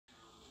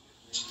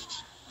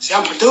See,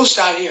 I'm produced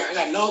out here. I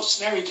got notes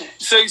and everything.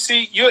 So you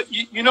see,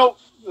 you know,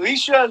 at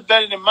least yours is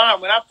better than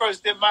mine. When I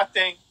first did my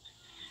thing,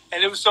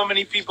 and there was so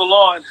many people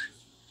on,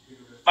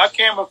 my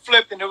camera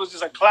flipped and it was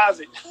just a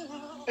closet.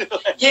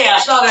 Yeah, I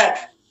saw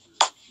that.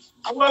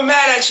 I wasn't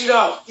mad at you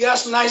though. You got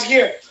some nice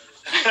gear.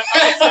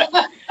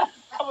 I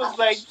was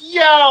like,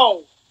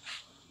 yo,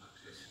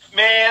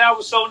 man, I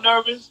was so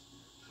nervous.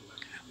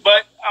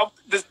 But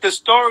the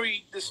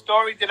story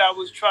that I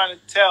was trying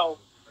to tell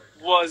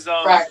was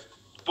right.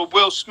 with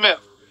Will Smith.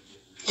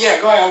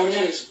 Yeah, go ahead. What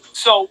it is?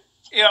 So,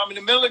 you know, I'm in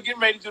the middle of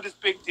getting ready to do this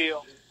big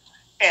deal,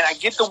 and I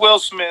get the Will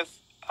Smith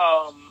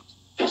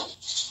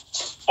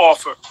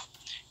offer.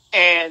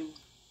 And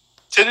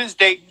to this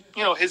day,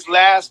 you know, his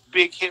last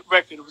big hit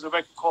record, it was a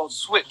record called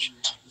Switch.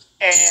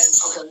 And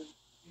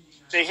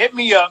they hit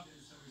me up.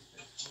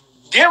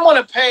 Didn't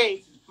want to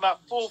pay my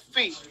full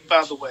fee,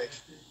 by the way,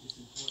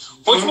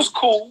 which was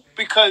cool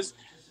because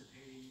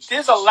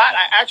there's a lot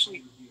I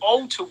actually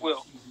owe to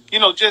Will. You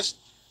know, just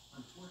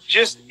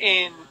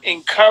in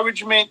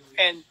encouragement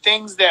and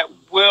things that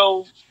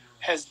Will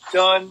has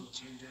done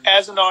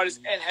as an artist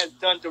and has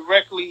done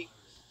directly,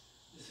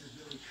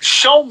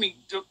 show me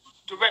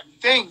direct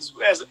things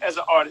as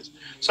an artist.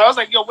 So I was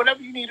like, yo,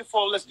 whatever you need it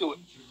for, let's do it.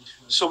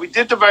 So we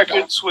did the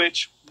record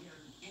Switch.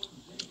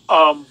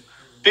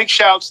 Big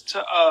shouts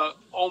to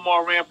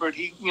Omar Rampart.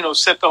 He, you know,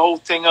 set the whole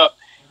thing up.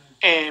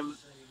 And,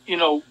 you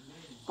know,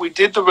 we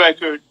did the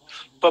record.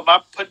 But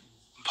my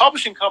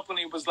publishing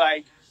company was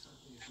like,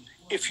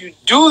 if you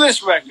do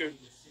this record,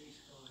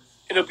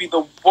 it'll be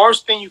the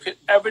worst thing you could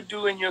ever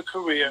do in your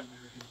career.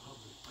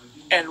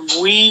 And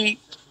we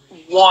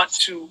want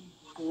to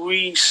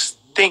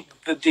rethink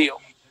the deal.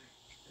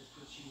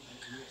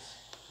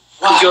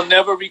 Because you'll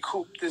never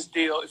recoup this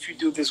deal if you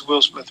do this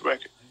Will Smith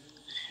record.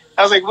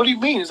 I was like, what do you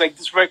mean? It's like,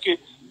 this record,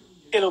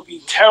 it'll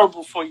be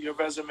terrible for your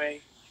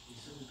resume,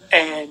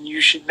 and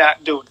you should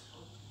not do it.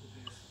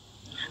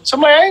 So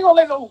I'm like, I ain't going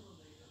to let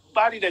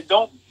nobody that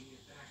don't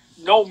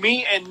know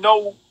me and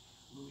know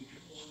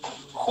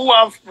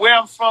where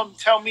I'm from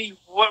tell me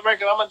what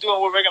record I'm going to do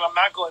and what record I'm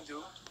not going to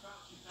do.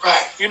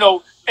 Right. You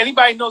know,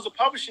 anybody knows a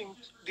publishing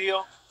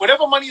deal,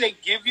 whatever money they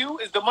give you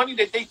is the money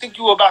that they think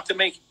you were about to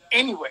make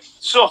anyway.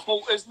 So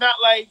it's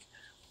not like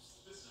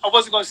I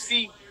wasn't going to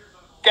see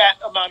that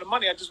amount of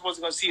money. I just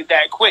wasn't going to see it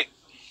that quick.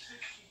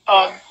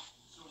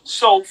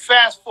 So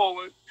fast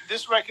forward,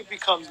 this record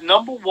becomes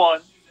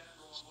 #1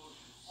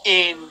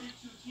 in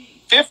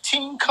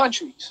 15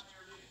 countries,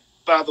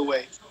 by the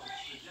way.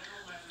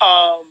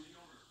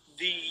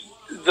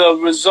 The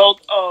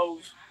result of,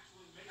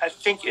 I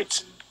think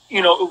it's,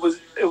 you know,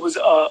 it was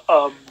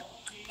a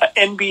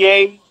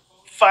NBA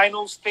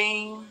Finals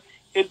theme.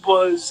 It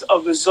was a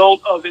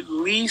result of at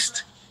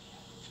least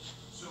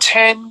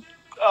 10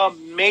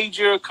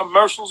 major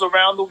commercials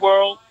around the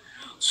world.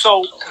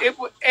 So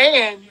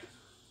and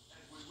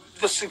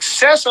the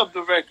success of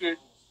the record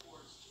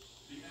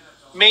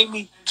made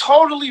me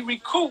totally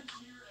recoup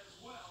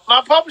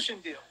my publishing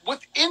deal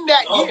within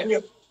that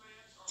year.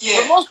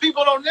 Yeah. But most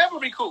people don't never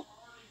recoup.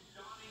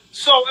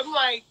 So I'm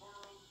like,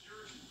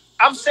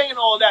 I'm saying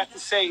all that to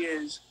say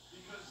is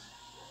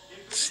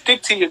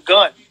stick to your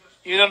gun.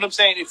 You know what I'm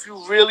saying? If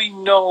you really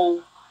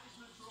know,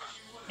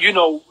 you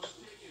know,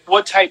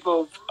 what type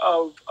of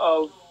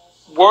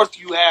worth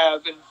you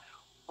have and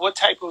what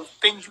type of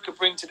things you can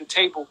bring to the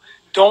table,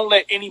 don't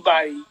let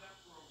anybody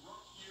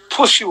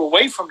push you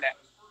away from that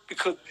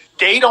because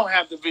they don't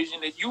have the vision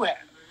that you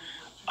have.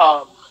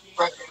 I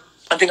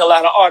think a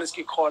lot of artists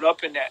get caught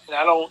up in that, and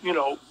I don't, you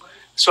know,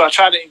 so I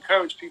try to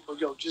encourage people,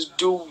 yo, just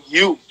do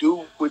you.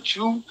 Do what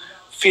you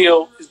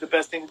feel is the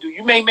best thing to do.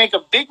 You may make a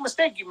big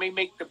mistake. You may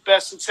make the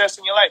best success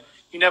in your life.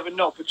 You never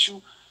know. But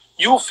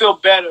you'll feel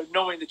better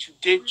knowing that you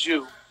did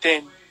you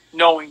than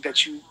knowing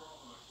that you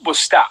was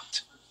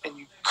stopped and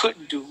you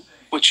couldn't do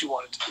what you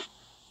wanted to do.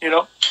 You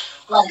know?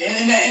 Right.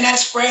 And that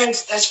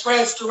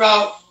spreads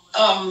throughout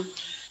the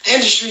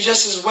industry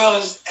just as well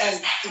as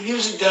the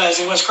music does.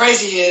 And what's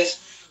crazy is,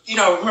 you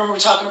know, remember we were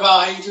talking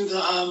about how you do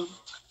the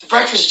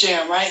Breakfast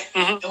Jam, right?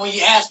 Mm-hmm. And when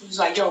you asked me, he's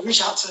like, yo,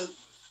 reach out to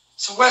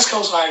some West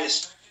Coast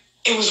artists.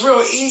 It was real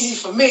easy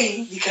for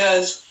me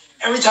because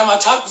every time I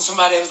talked to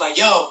somebody, it was like,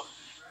 yo,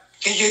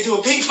 can you do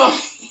a beat for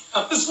me?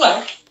 I was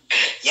like,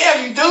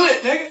 yeah, you do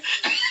it, nigga.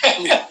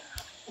 Yeah.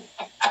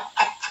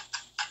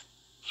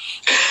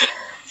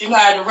 You know, I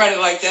had to run it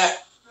like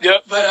that.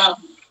 Yep. But,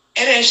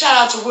 and then shout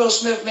out to Will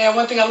Smith, man.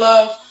 One thing I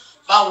love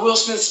about Will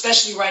Smith,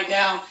 especially right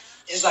now,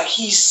 is like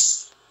he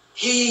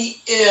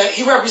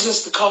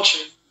represents the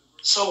culture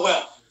so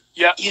well.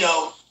 Yeah. You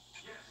know,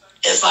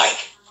 it's like,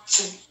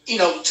 to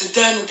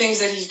done the things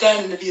that he's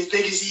done and to be as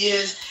big as he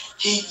is,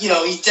 he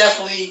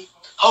definitely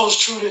holds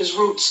true to his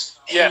roots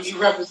and yes. He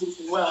represents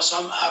them well. So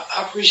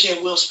I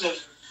appreciate Will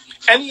Smith.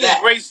 And he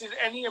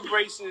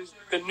embraces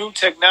the new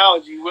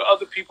technology where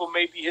other people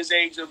maybe his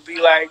age will be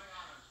like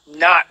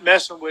not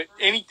messing with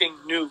anything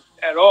new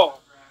at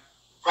all.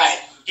 Right.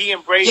 He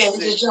embraces it. Yeah,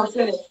 he just jumps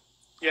in it.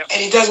 Yeah.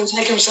 And he doesn't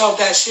take himself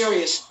that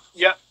serious.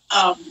 Yeah.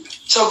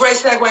 So great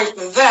segue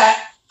for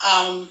that.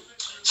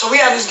 So we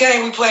have this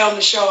game we play on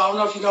the show. I don't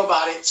know if you know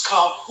about it. It's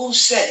called Who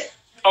Said It.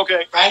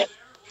 Okay. Right?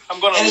 I'm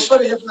gonna. And it's for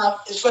the hip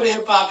hop. It's for the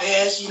hip hop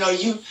heads. You know,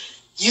 you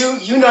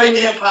know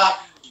your hip hop,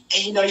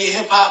 and you know your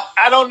hip hop.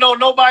 I don't know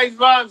nobody's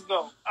rhymes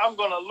though. I'm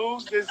gonna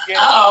lose this game.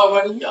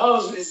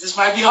 This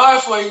might be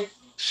hard for you.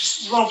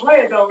 You gonna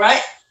play it though,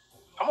 right?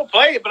 I'm gonna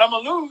play it, but I'm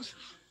gonna lose.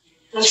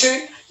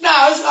 See?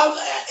 No,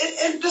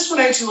 this one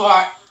ain't too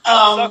hard.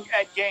 I suck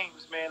at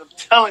games, man. I'm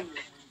telling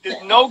you.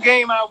 There's no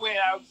game I win.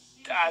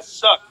 I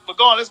suck. But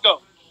go on, let's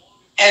go.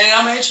 And then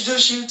I'm gonna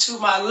introduce you to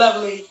my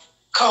lovely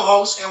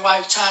co-host and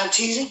wife, Time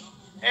Teasy.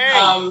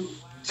 Hey.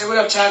 Say what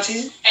up, Time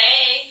Teasy.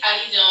 Hey, how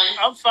you doing?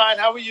 I'm fine.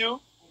 How are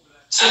you?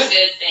 I'm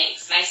good,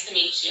 thanks. Nice to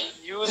meet you.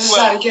 You as This well.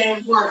 is how the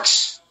game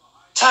works.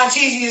 Time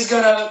Teasy is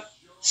gonna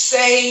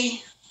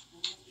say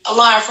a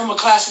line from a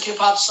classic hip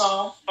hop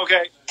song.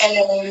 Okay.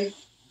 And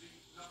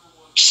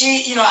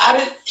she,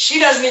 she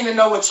doesn't even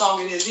know what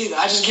song it is either.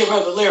 I just give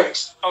her the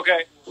lyrics.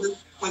 Okay.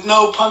 With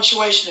no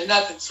punctuation or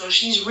nothing. So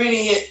she's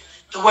reading it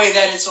the way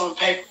that it's on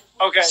paper.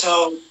 Okay.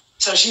 So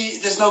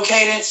there's no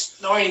cadence,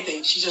 no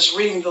anything. She's just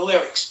reading the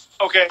lyrics.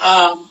 Okay.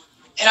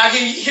 And I'll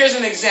give you, here's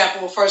an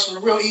example, first one,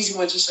 a real easy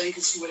one, just so you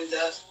can see what it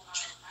does.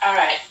 All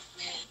right.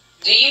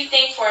 Do you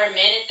think for a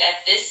minute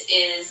that this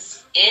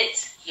is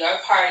it? Your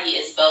party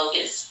is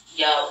bogus.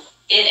 Yo,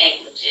 it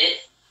ain't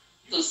legit.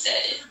 Who said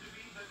it?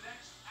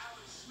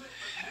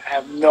 I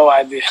have no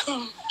idea.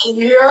 Can you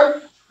hear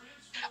her?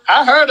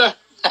 I heard her.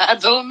 I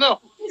don't know.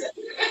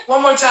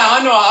 One more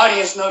time. I know our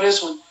audience know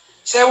this one.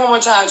 Say it one more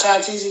time, Ty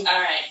Teasy.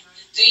 All right.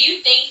 Do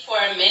you think for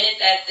a minute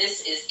that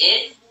this is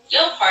it?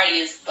 Your party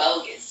is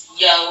bogus.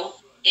 Yo,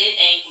 it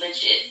ain't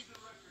legit.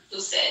 Who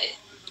said it?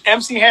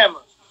 MC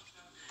Hammer.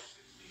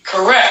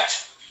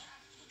 Correct.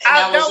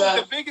 That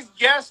was the biggest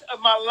guess of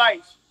my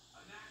life.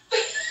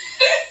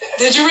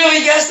 Did you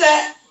really guess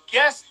that?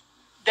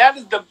 That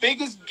is the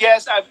biggest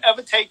guess I've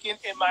ever taken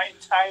in my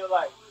entire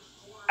life.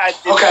 I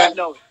did not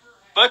know it.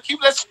 But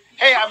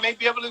hey, I may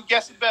be able to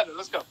guess it better.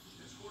 Let's go.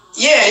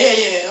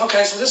 Yeah.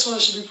 Okay, so this one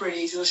should be pretty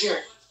easy. Let's hear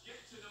it.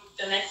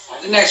 The next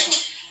one. The next one.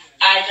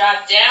 I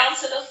dropped down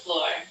to the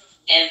floor,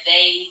 and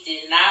they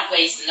did not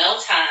waste no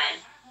time.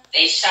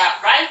 They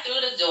shot right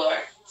through the door,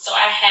 so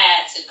I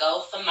had to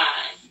go for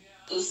mine.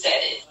 Who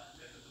said it?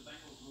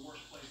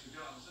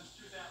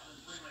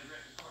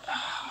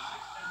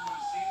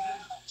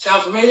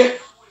 Sound familiar?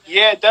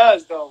 Yeah, it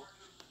does, though.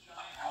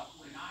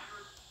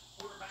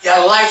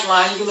 Yeah, a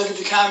lifeline. You can look at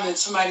the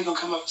comments. Somebody gonna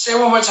come up. Say it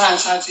one more time,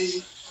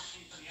 Santizi.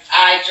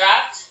 I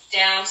dropped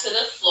down to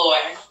the floor,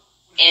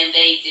 and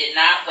they did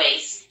not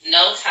waste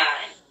no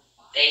time.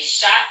 They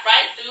shot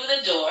right through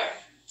the door,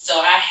 so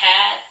I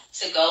had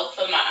to go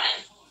for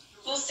mine.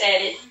 Who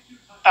said it?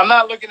 I'm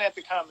not looking at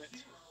the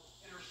comments.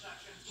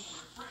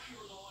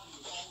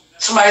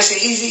 Somebody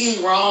say Easy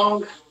E.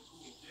 Wrong.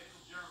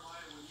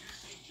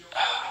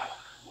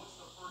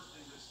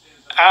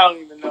 I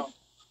don't even know.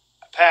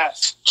 I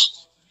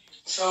passed.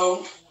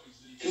 So,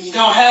 if you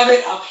don't have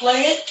it, I'll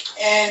play it,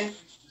 and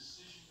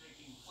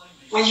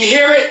when you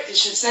hear it, it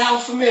should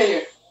sound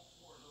familiar.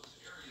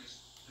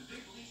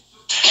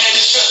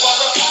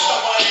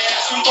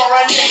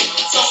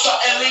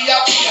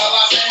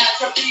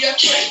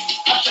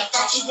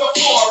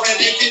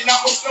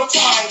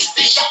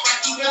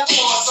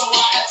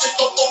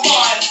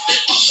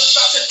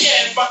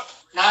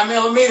 Nine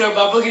Millimeter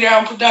by Boogie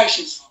Down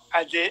Productions.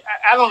 I did.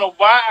 I don't know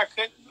why I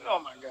couldn't. Oh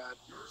my God!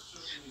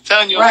 I'm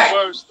telling you, right. The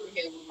worst.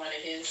 One of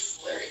his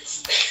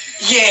lyrics.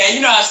 Yeah,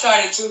 you know I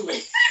started too.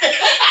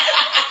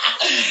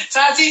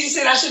 Tati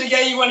said I should have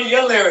gave you one of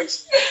your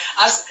lyrics.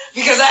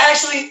 Because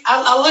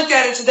I looked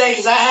at it today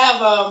because I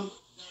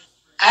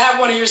have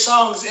one of your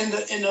songs in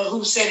the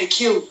Who Said It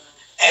queue.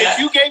 And if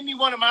you gave me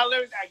one of my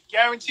lyrics, I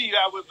guarantee you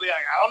I would be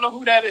like, I don't know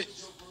who that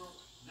is.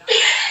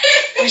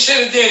 We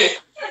should have did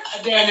it.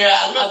 Down there,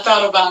 I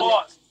thought about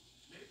it.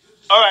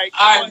 All right.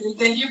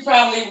 Then you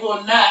probably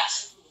will not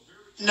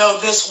know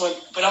this one,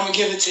 but I'm gonna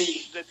give it to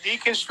you. The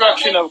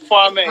deconstruction of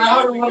Kwame.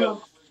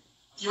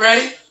 You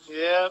ready?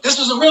 Yeah. This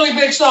was a really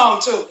big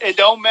song too. It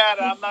don't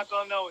matter. I'm not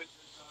gonna know it.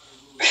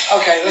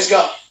 Okay, let's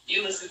go.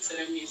 You listen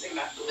to the music,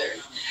 not the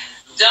lyrics.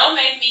 Don't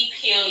make me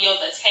peel your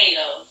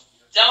potato.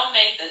 Don't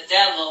make the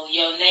devil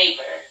your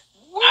neighbor.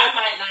 What? I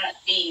might not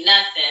be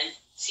nothing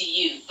to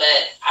you,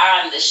 but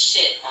I'm the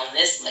shit on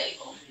this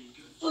label.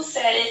 Who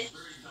said it?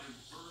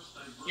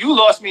 You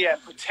lost me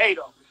at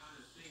potato.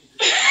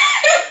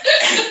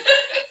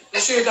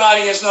 Let's see if the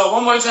audience know.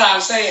 One more time,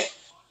 say it.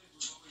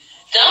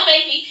 Don't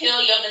make me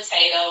peel your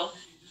potato.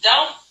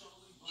 Don't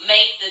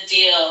make the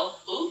deal.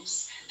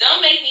 Oops.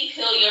 Don't make me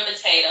peel your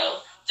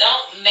potato.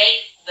 Don't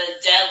make the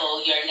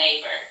devil your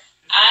neighbor.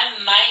 I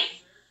might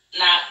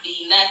not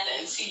be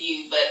nothing to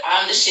you, but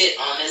I'm the shit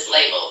on this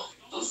label.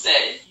 Who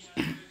said it?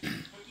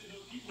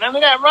 None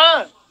of that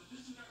rhyme.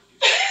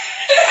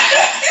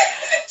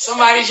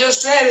 Somebody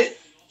just said it.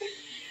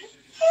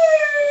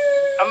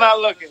 I'm not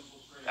looking.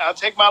 I'll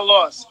take my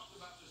loss.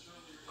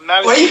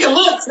 Well, you can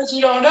look since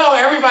you don't know.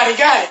 Everybody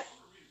got it.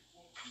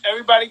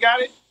 Everybody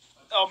got it?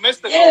 Oh,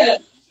 Mystical. Yeah.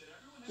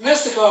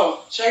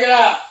 Mystical. Check it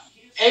out.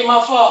 Ain't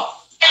My Fault.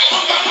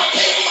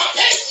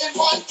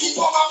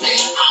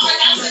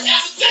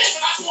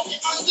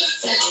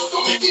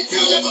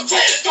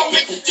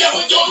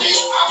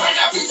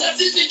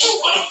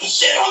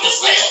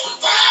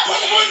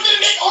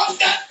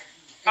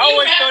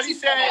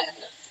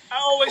 I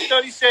always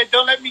thought he said,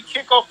 "Don't let me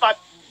kick off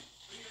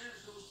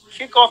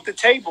the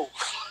table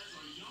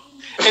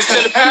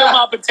instead of peel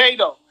my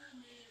potato.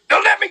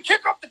 Don't let me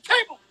kick off the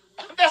table."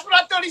 That's what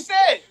I thought he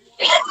said.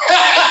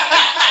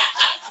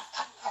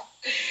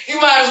 He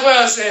might as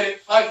well have said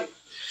it. Fuck it.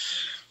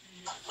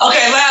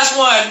 Okay, last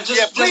one.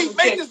 Please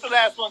make this the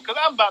last one because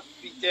I'm about to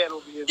be dead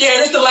over here. Yeah,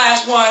 this is the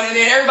last one, and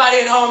then everybody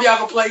at home, y'all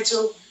can play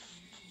too.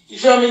 You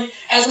feel me?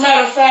 As a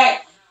matter of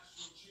fact,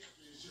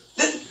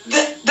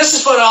 this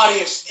is for the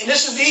audience, and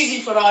this is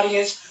easy for the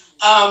audience.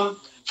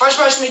 First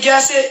person to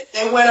guess it,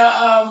 they win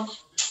a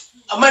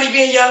Money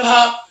Being Young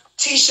Hub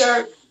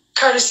T-shirt,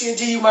 courtesy of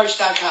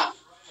dumerch.com.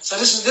 So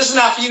this is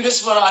not for you. This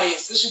is for the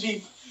audience. This should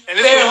be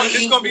fairly easy.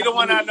 This is gonna be the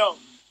one I know.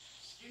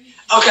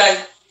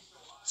 Okay.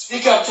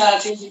 Speak up,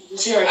 Tati.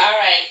 Let's hear it. All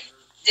right.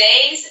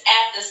 Days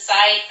at the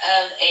site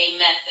of a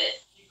method.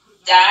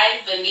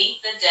 Dive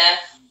beneath the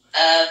depth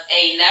of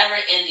a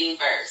never-ending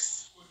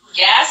verse.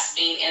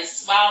 Gasping and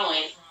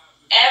swallowing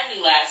every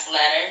last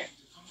letter.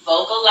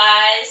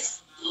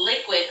 Vocalize.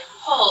 Liquid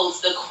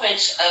holds the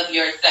quench of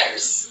your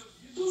thirst.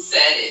 Who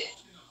said it?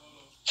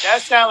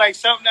 That sounds like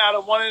something out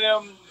of one of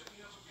them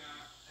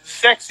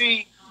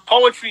sexy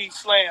poetry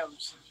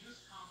slams.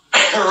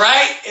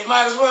 Right? It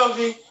might as well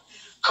be.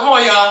 Come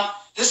on, y'all.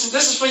 This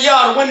is for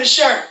y'all to win the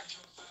shirt.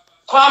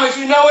 Kwame, if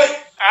you know it.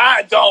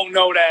 I don't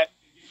know that.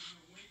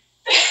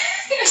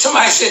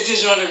 Somebody said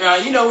Digital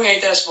Underground. You know we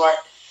ain't that smart.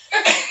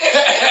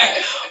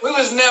 We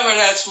was never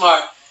that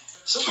smart.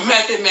 So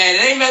Method Man.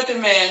 It ain't Method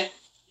Man.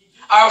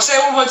 All right, say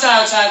it one more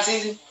time,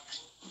 Tati.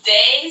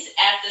 Days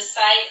at the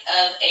site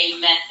of a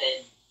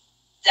method.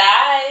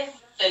 Dive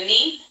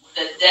beneath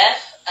the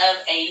depth of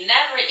a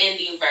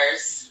never-ending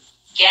verse.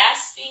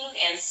 Gasping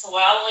and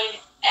swallowing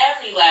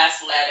every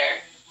last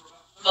letter.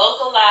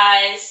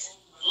 Vocalize.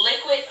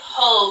 Liquid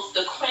holds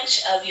the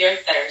quench of your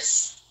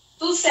thirst.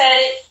 Who said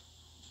it?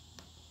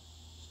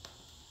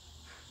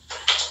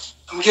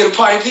 I'm gonna give the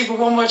party people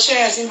one more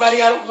chance. Anybody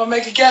gonna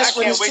make a guess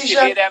for this T-shirt? I can't wait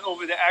to hear that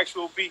over the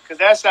actual beat because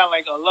that sounds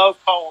like a love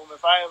poem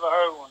if I ever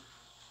heard one.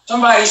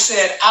 Somebody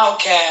said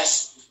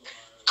Outcast.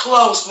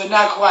 Close, but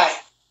not quite.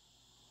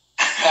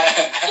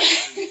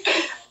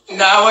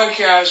 No, I wasn't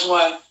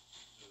KRS-One.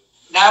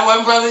 No, I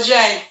wasn't Brother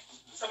J.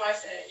 Somebody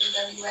said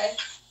NWA.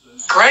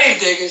 Grave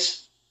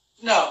Diggers.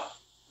 No.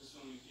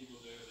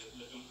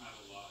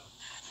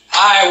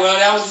 Alright, well,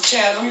 that was the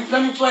chance.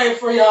 Let me play it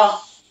for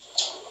y'all.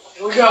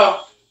 Here we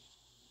go.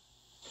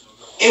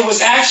 It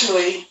was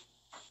actually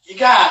you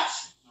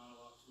guys.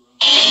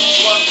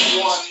 Plug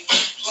one,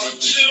 plug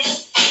two,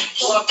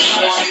 plug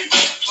one,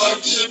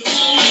 plug two,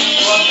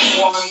 plug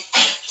one,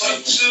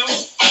 plug two,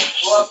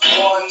 plug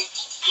one,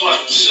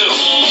 plug two.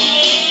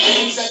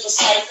 Things at the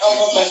site of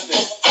a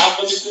method. I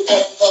believe the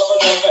depth of a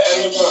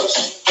never-ending verse.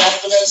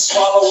 Gasping and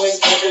swallowing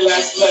every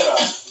last letter.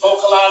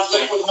 Vocalize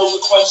liquid, hold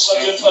the quench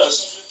of your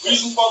thirst.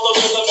 Reason for the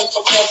rhythm is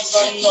because it's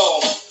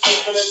unknown.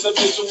 Different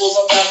individuals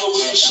are dazzled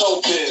with the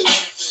showbiz.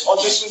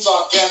 Auditions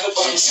are gathered,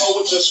 but the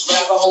soul would just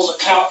rather hold a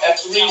count at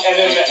 3 and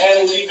in the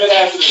end leave it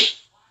after it.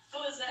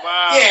 Who is that?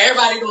 Wow. Yeah,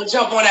 everybody gonna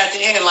jump on at the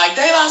end like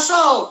De La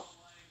Soul.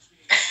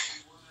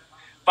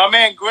 My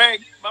man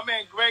Greg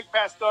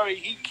Pastore,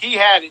 he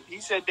had it. He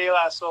said De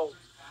La Soul.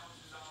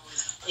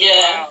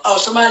 Yeah. Oh,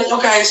 somebody.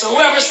 Okay, so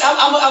whoever.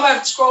 I'm gonna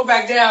have to scroll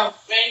back down.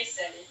 Greg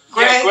said it.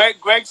 Greg. Yeah,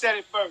 Greg said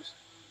it first.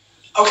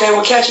 Okay,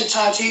 we'll catch it,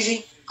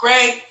 Tantezi.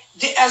 Greg,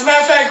 as a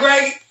matter of fact,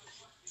 Greg,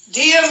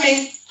 DM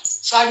me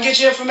so I can get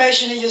your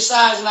information and your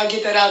size and I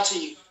get that out to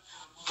you.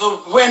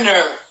 The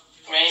winner.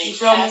 Greg You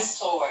feel me?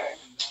 Pastore.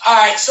 All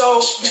right, so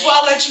before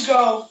I let you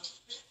go,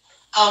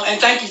 and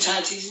thank you,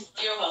 Tantezi.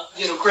 You're welcome.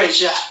 You did a great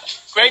job.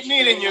 Great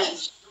meeting you.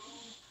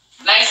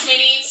 Nice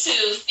meeting you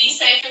too. Be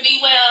safe and be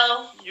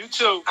well. You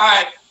too. All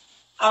right.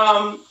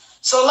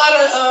 So a lot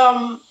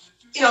of,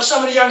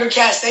 some of the younger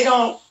cats, they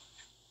don't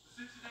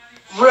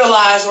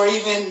realize or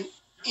even,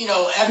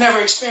 have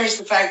never experienced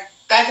the fact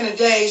back in the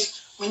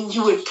days when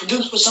you would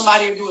produce with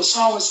somebody or do a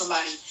song with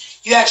somebody,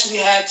 you actually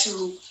had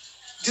to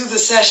do the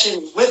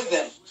session with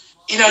them.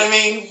 You know what I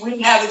mean? We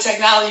didn't have the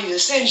technology to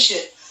send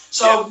shit.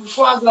 So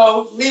before I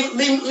go, leave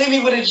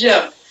me with a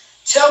gem.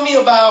 Tell me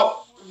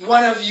about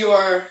one of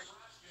your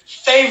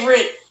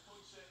favorite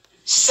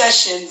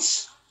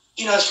sessions,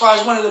 as far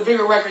as one of the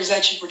bigger records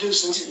that you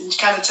produced, and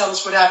kind of tell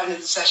us what happened in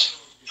the session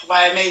and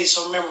why it made it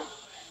so memorable.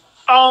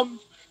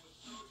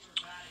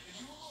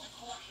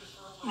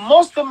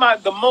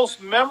 The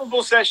most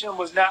memorable session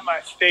was not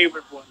my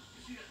favorite one.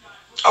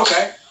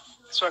 Okay.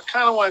 So I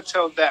kind of want to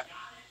tell that.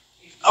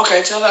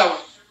 Okay, tell that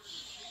one.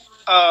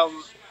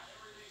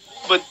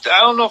 But I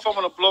don't know if I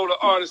want to blow the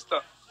artist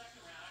up.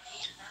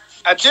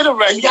 I did a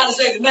record. You gotta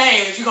say the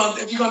name if you're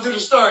gonna do the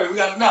story. We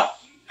gotta know.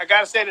 I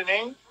gotta say the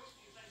name.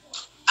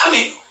 I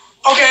mean,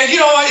 okay,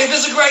 if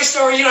it's a great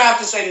story, you don't have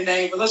to say the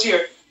name, but let's hear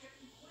it.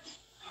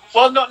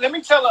 Well, no, let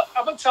me tell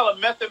I'm gonna tell a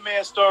Method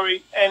Man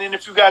story, and then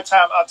if you got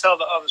time, I'll tell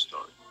the other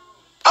story.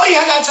 Oh yeah,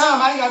 I got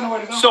time. I ain't got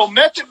nowhere to go. So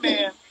Method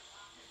Man,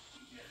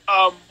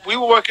 we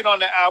were working on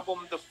the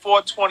album, the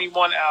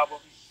 421 album.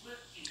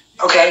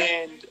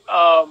 Okay. And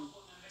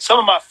some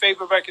of my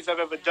favorite records I've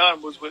ever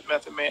done was with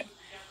Method Man.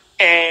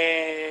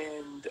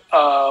 And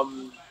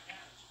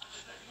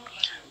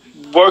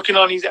working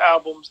on these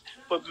albums.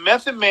 But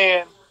Method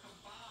Man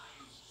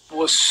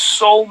was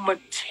so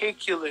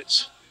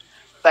meticulous.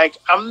 Like,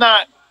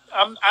 I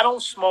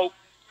don't smoke,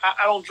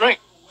 I don't drink.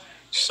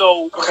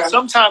 So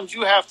sometimes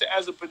you have to,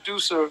 as a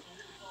producer,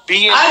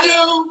 be in. I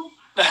do.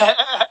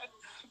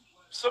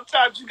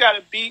 Sometimes you got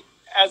to be,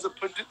 as a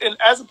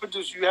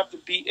producer, you have to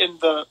be in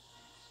the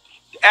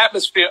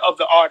atmosphere of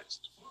the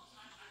artist.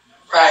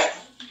 Right.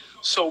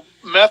 So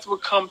meth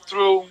would come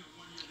through.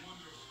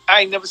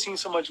 I ain't never seen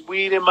so much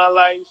weed in my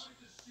life.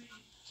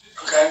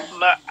 Okay.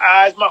 My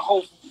eyes, my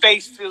whole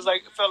face felt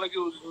like it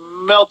was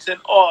melting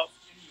off.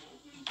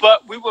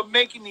 But we were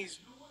making these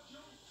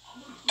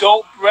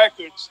dope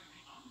records,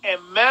 and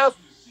Meth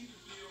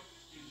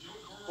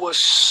was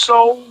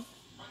so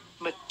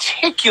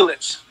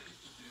meticulous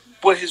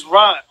with his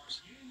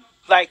rhymes.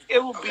 Like,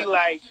 it would be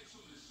like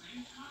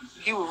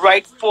he would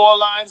write 4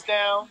 lines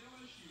down,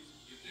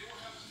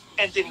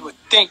 and then he would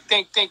think.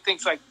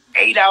 It's like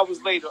 8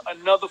 hours later,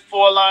 another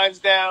 4 lines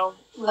down.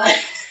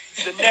 Right.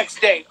 The next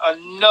day,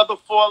 another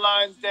 4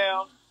 lines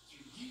down.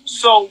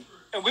 So,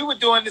 and we were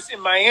doing this in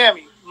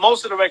Miami.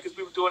 Most of the records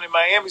we were doing in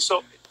Miami.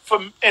 So,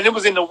 and it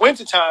was in the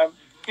wintertime,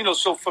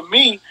 so for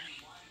me,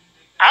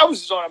 I was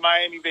just on a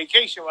Miami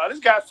vacation while this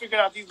guy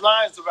figuring out these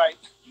lines to write.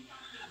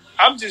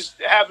 I'm just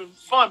having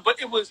fun. But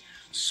it was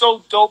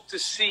so dope to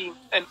see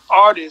an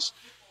artist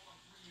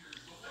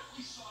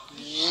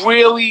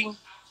really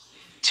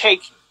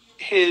take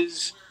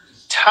his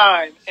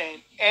time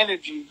and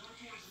energy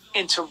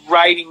into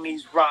writing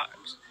these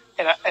rhymes.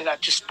 And I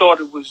just thought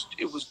it was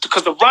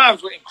because the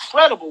rhymes were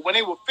incredible. When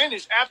they were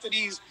finished, after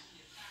these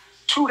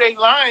 2-day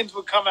lines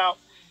would come out,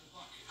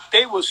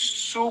 they were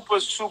super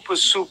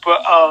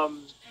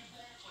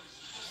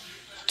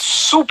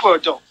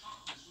dope.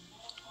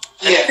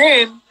 Yeah. And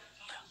then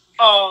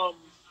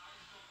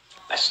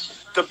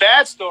the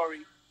bad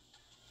story,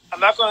 I'm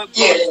not going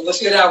to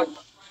let's get out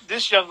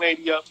this young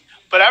lady up,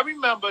 but I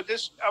remember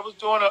this. I was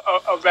doing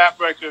a rap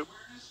record,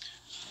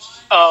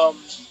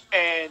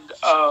 and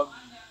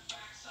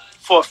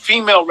for a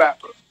female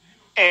rapper,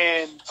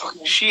 and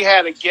she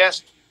had a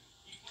guest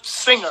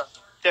singer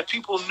that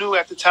people knew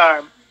at the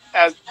time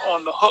as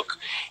on the hook.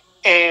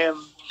 And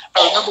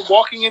I remember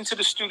walking into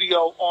the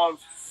studio on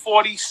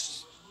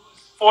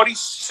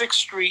 46th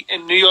Street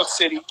in New York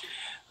City.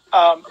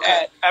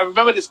 I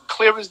remember this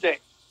clear as day,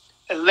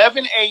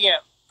 11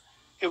 a.m.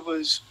 It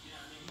was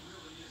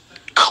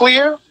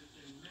clear,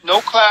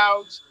 no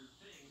clouds,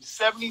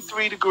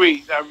 73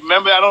 degrees. I don't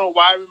know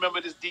why I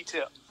remember this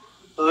detail.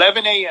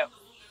 11 a.m.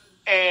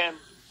 And,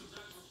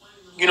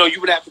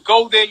 you would have to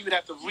go there. You would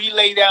have to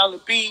relay down the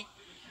beat.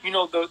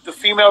 The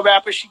female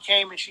rapper, she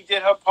came and she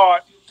did her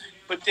part.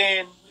 But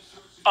then,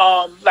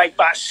 like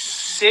by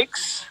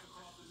 6,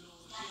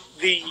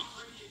 the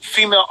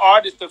female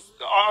artist, the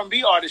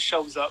R&B artist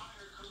shows up.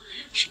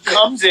 She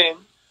comes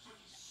in.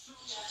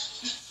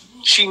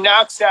 She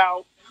knocks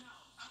out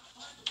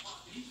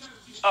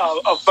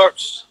a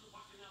verse,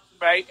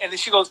 right? And then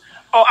she goes,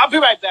 "Oh, I'll be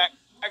right back.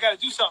 I got to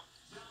do something."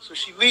 So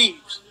she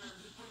leaves.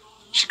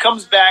 She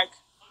comes back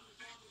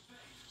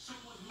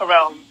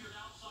around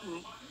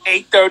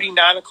 8:30,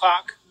 9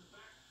 o'clock.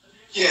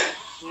 Yeah.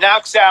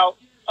 Knocks out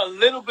a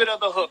little bit of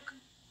the hook.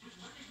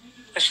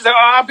 And she's like, "Oh,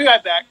 I'll be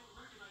right back."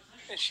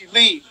 And she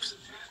leaves.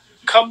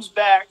 Comes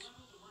back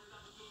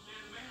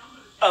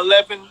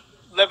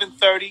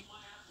 11:30.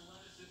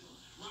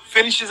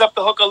 Finishes up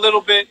the hook a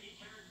little bit.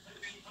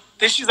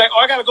 Then she's like, "Oh,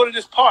 I got to go to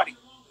this party."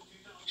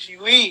 She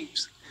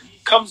leaves.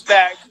 Comes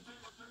back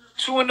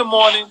 2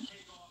 a.m.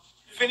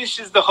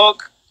 Finishes the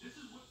hook.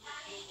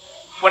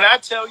 When I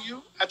told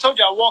you I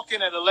walked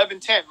in at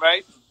 11:10,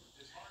 right?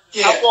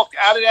 Yeah. I walked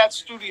out of that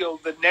studio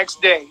the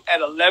next day at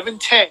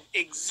 11:10,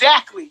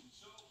 exactly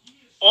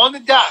on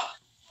the dot.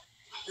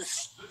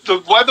 The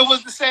weather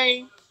was the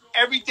same.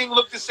 Everything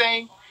looked the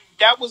same.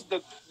 That was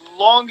the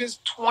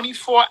longest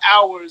 24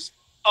 hours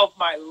of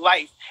my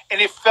life. And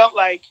it felt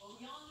like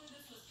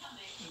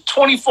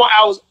 24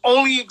 hours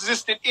only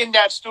existed in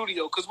that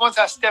studio. Because once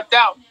I stepped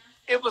out,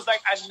 it was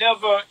like I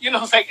never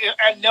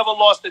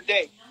lost a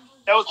day.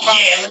 That was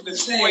probably the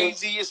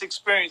craziest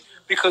experience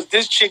because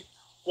this chick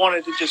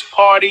wanted to just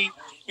party.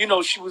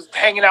 She was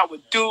hanging out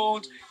with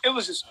dudes. It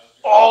was just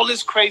all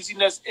this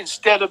craziness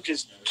instead of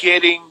just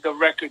getting the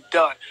record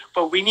done.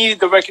 But we needed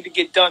the record to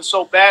get done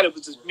so bad. It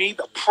was just me,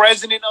 the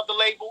president of the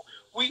label.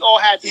 We all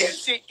had to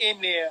sit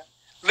in there,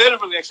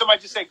 literally, like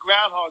somebody just said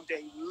Groundhog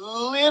Day.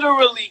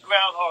 Literally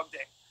Groundhog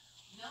Day.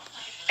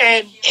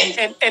 And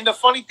the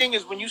funny thing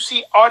is when you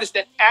see artists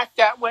that act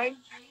that way,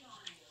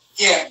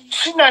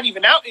 she's not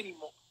even out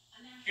anymore.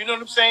 You know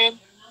what I'm saying?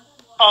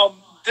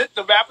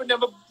 The rapper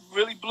never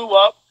really blew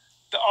up.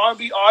 The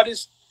R&B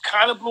artist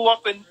kind of blew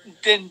up and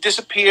then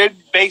disappeared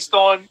based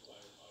on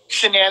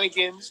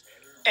shenanigans,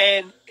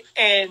 and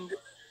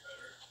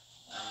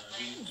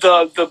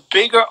the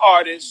bigger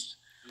artists,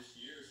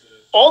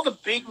 all the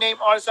big name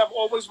artists I've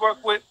always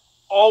worked with,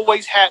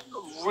 always had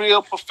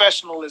real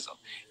professionalism.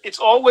 It's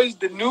always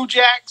the new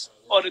jacks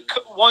or the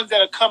ones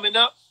that are coming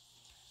up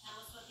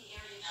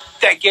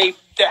that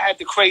had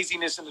the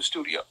craziness in the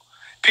studio.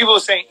 People are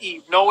saying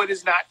Eve. No, it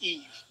is not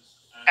Eve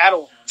at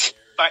all,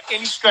 by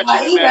any stretch of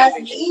the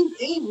imagination.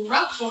 Eve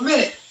rocked for a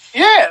minute.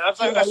 Yeah,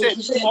 like I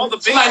said, all the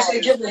big somebody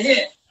said give it a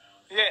hit.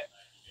 Yeah.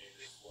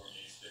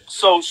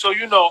 So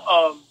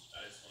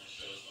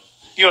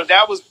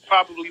that was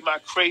probably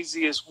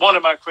one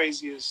of my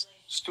craziest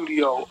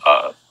studio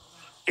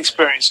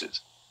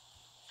experiences.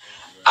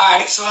 All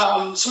right,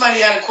 so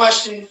somebody had a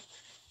question.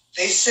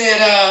 They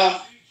said,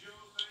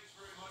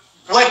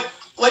 what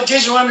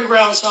Digital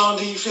Underground song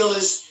do you feel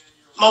is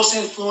most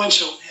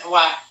influential and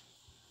why?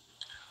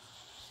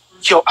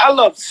 Yo, I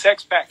love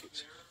Sex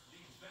Package.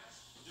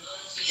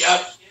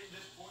 Yep.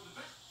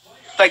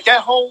 Like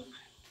that whole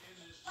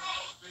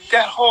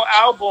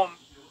album,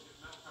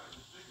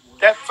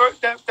 that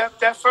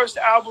first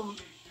album,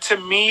 to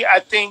me, I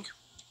think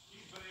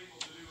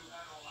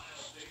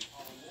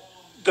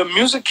the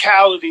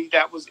musicality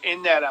that was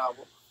in that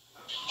album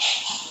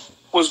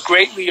was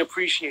greatly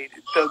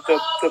appreciated.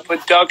 The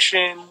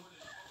production,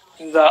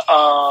 the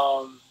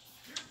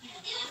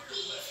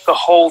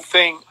whole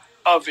thing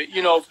of it.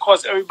 Of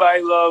course,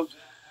 everybody loved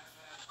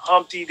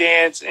Humpty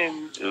Dance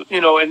and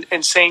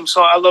and Same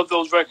Song. I love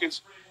those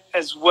records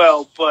as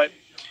well. But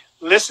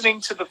listening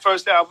to the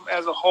first album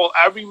as a whole,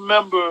 I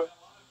remember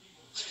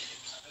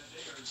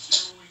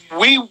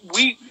we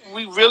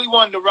really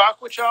wanted to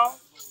rock with y'all.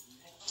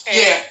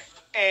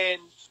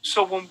 And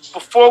so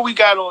before we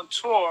got on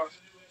tour,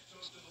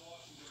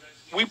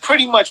 we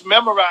pretty much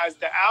memorized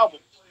the album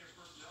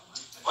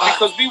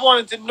because we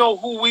wanted to know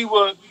who we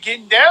were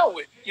getting down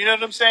with. You know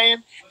what I'm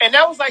saying? And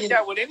that was like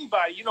that with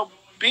anybody.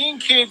 Being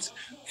kids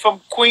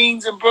from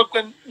Queens and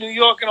Brooklyn, New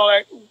York, and all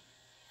that,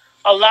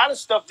 a lot of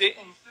stuff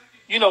didn't.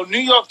 New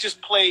York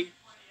just played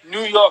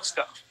New York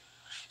stuff.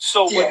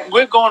 So when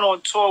we're going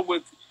on tour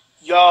with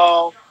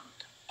y'all,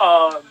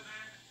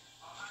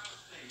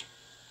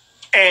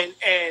 and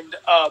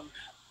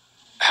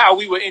how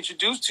we were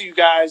introduced to you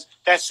guys,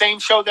 that same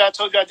show that I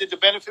told you I did the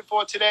benefit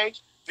for today,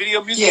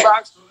 Video Music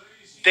Box,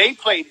 they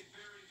played it.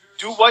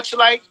 Do What You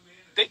Like.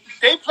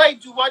 They played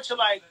Do What You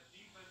Like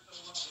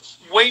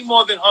way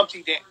more than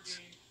Humpty Dance.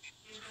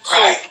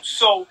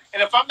 So,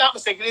 and if I'm not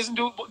mistaken, isn't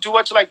Do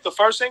What You Like the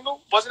first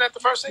single? Wasn't that the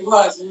first single? It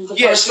was the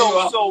first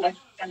single. So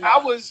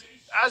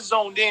I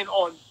zoned in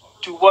on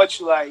Do What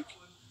You Like,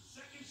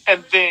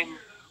 and then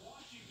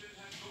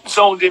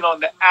zoned in on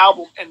the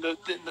album and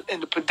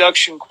the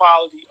production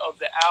quality of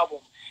the album.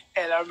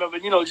 And I remember,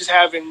 just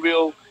having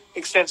real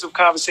extensive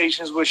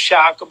conversations with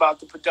Shock about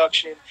the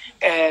production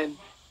and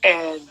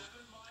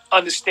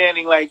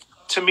understanding, like,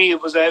 to me,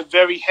 it was a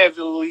very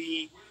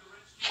heavily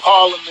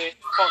Parliament,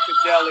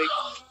 Funkadelic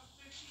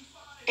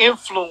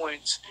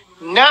influence,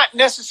 not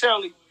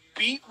necessarily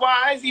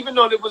beat-wise, even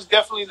though there was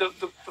definitely the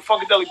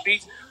Funkadelic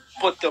beats,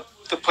 but the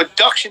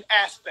production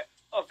aspect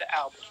of the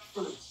album,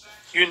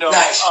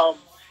 Nice.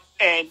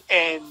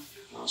 And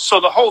so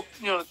the whole,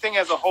 the thing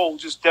as a whole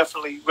just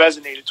definitely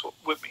resonated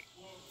with me.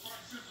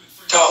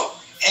 Dope.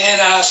 And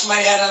then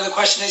somebody had another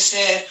question. They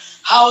said,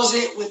 how is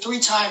it with 3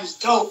 times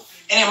dope?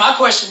 And then my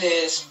question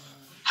is,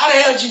 how the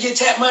hell did you get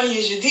Tap Money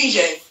as your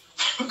DJ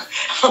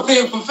from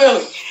being from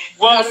Philly?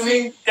 Well, you know what I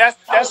mean?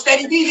 That's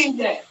steady beating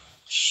that.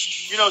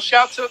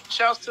 Shouts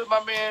to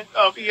my man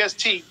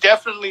EST.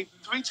 Definitely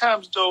 3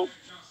 times dope.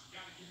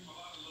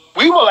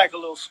 We were like a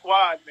little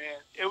squad, man.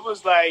 It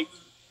was like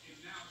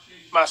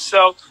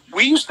myself.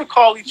 We used to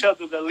call each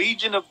other the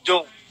Legion of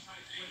Doom.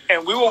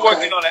 And we were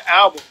working on an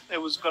album.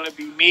 It was going to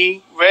be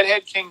me,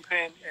 Redhead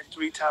Kingpin, and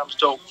 3 times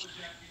dope.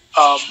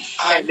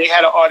 And they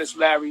had an artist,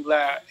 Larry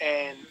Lar,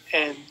 and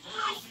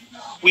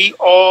we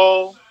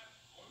all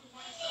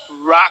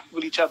rocked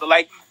with each other,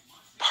 like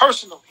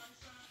personally.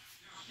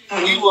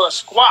 We were a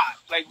squad.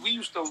 Like, we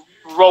used to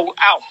roll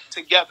out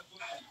together.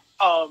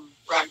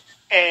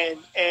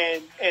 And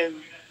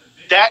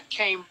that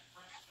came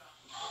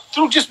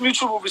through just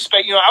mutual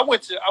respect. I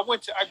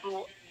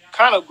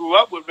grew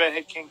up with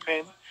Redhead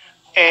Kingpin,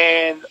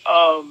 and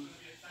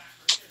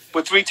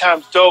with 3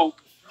 times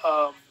dope,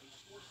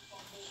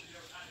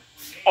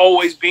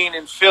 always being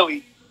in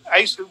Philly. I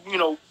used to,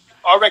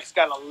 our records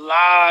got a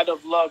lot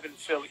of love in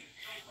Philly,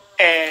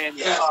 and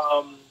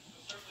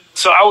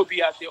so I would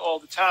be out there all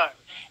the time.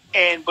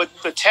 But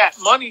the Tap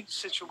Money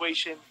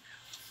situation,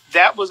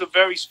 that was a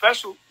very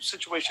special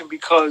situation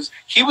because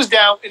he was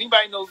down.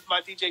 Anybody knows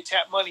my DJ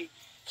Tap Money?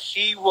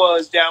 He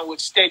was down with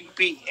Steady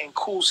B and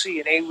Cool C,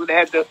 and they would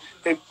have the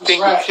thing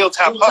with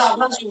Hilltop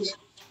Hustlers.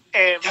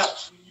 And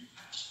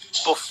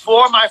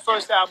before my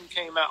first album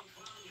came out,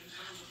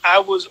 I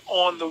was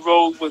on the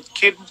road with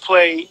Kid and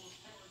Play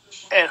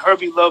and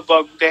Herbie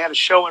Lovebug. They had a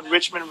show in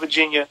Richmond,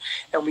 Virginia,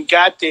 and we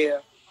got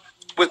there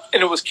and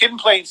it was Kid and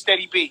Play and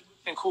Steady B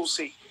and Cool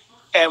C.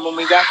 And when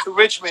we got to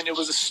Richmond, it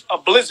was a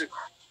blizzard.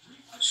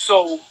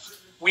 So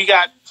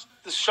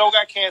the show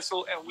got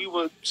canceled, and we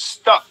were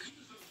stuck.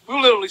 We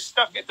were literally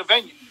stuck at the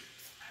venue.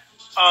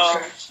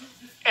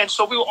 And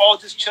so we were all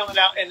just chilling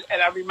out. And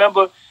I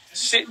remember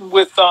sitting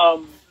with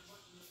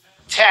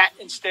Tat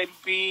and Steady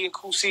B and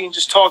Cool C and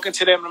just talking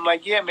to them. And I'm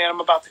like, yeah, man, I'm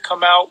about to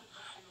come out.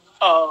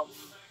 I'm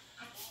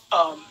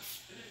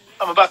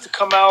about to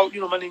come out.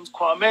 You know, my name's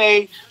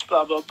Kwame,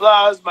 blah, blah,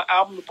 blah. It's my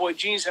album, The Boy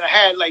Genius. And I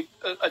had like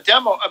a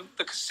demo,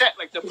 the cassette,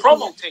 like the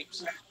promo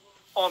tapes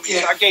on me.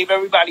 Yeah. So I gave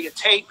everybody a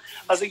tape.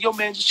 I was like, yo,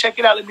 man, just check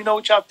it out. Let me know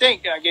what y'all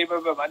think. And I gave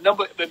everybody my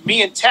number. But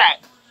me and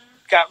Tat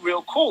got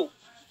real cool.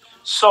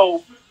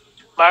 So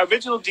my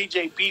original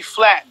DJ, B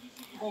Flat,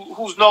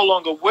 who's no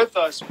longer with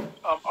us,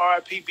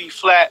 RIP B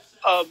Flat,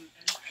 by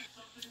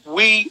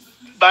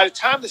the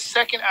time the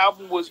second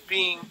album was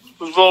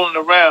rolling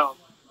around,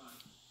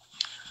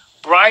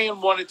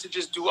 Brian wanted to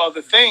just do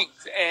other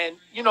things. And,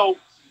 you know,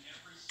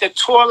 the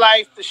tour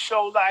life, the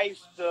show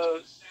life,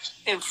 the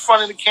in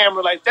front of the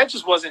camera life, that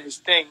just wasn't his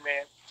thing,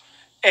 man.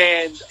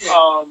 And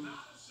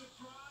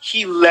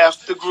he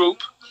left the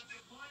group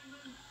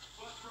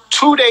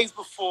 2 days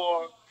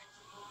before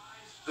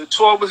the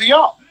tour with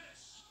y'all.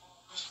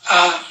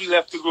 He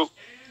left the group.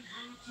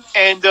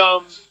 And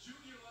the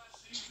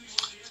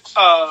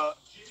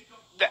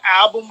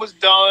album was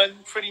done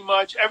pretty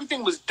much.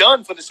 Everything was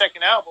done for the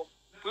second album.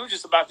 We were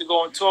just about to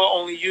go on tour.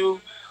 Only You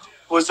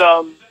was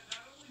I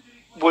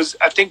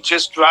think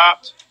just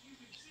dropped.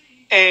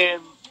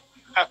 And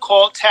I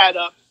called Tad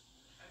up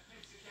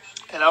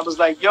and I was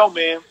like, yo,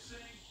 man,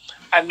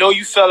 I know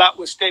you fell out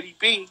with Steady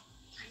B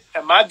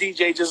and my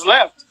DJ just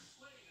left.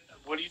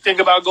 What do you think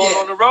about going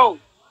on the road?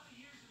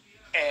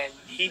 And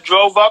he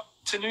drove up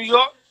to New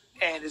York,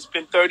 and it's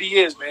been 30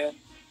 years, man.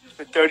 It's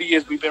been 30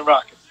 years we've been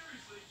rocking.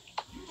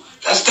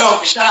 That's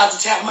dope. Shout out to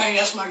Tap Money.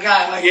 That's my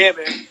guy. Like, yeah,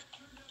 man.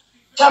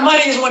 Tap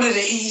Money is one of the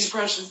easiest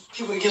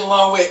people to get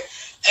along with.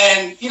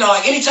 And, you know,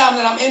 like anytime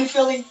that I'm in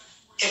Philly,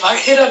 if I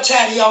hit up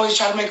Tad, he always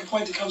try to make a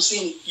point to come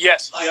see me.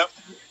 Yes. Like,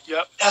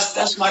 Yep.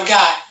 That's my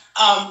guy.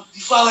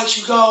 Before I let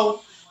you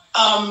go,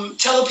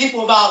 tell the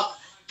people about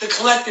the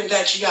collective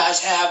that you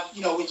guys have,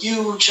 you know, with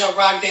you, Chubb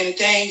Rock, Dana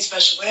Dane,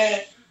 Special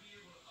Ed.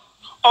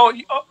 Oh,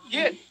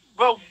 yeah.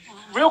 Well,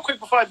 real quick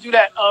before I do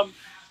that,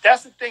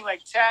 that's the thing.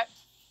 Like Tat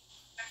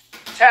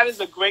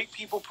is a great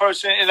people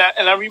person, and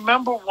I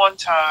remember one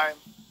time,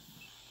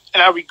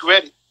 and I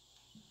regret it.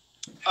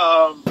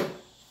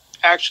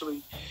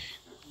 Actually,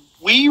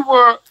 we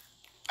were.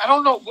 I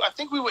don't know. I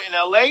think we were in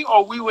LA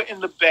or we were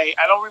in the Bay.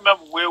 I don't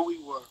remember where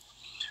we were,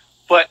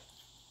 but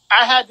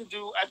I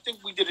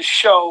think we did a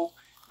show,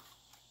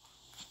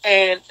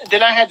 and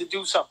then I had to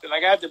do something.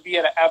 Like I had to be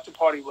at an after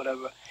party,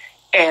 whatever.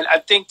 And I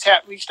think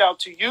Tat reached out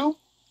to you.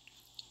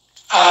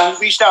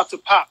 Reached out to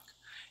Pac.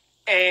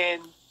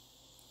 And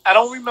I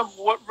don't remember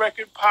what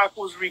record Pac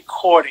was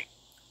recording.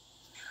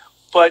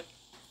 But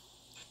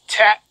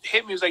Tat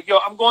hit me. He was like, yo,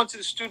 I'm going to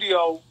the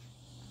studio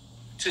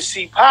to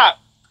see Pac.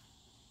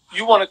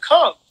 You want to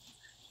come?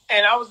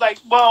 And I was like,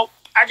 well,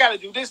 I got to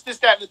do this,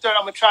 that, and the third.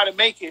 I'm going to try to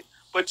make it.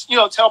 But, you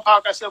know, tell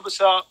Pac I said, what's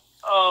up?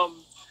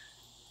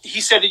 He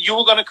said that you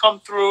were going to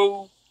come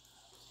through.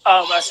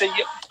 I said,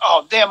 yeah.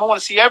 Oh, damn, I want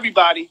to see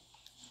everybody.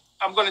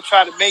 I'm going to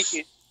try to make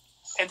it.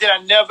 And then I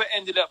never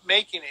ended up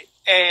making it.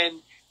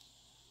 And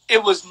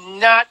that was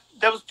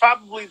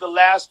probably the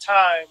last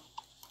time,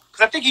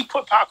 because I think he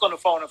put Pac on the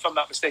phone, if I'm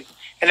not mistaken.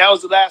 And that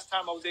was the last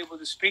time I was able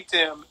to speak to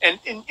him. And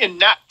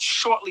not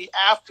shortly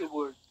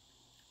afterward,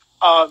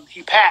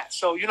 he passed.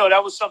 So, you know,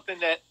 that was something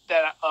that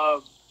I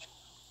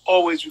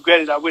always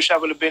regretted. I wish I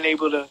would have been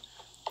able to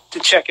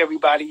check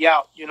everybody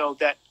out, you know,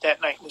 that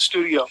night in the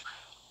studio.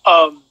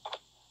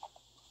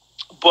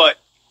 But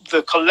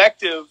the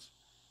collective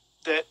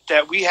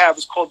that we have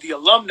is called the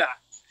Alumni.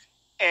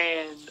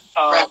 And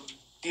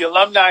the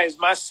Alumni is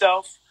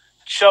myself,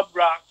 Chubb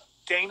Rock,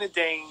 Dana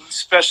Dane,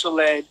 Special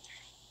Ed,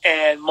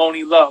 and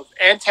Moni Love,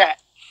 and Tat.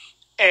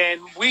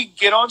 And we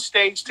get on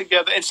stage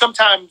together, and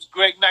sometimes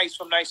Greg Nice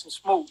from Nice and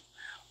Smooth.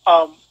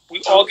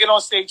 We all get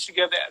on stage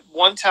together at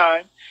one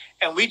time,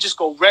 and we just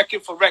go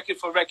record for record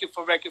for record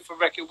for record for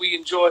record. We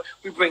enjoy.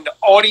 We bring the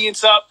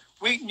audience up.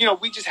 We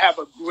just have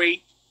a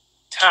great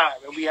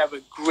time, and we have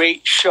a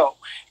great show.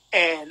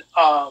 And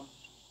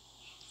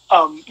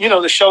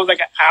the show's like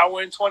an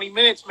hour and 20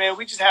 minutes, man.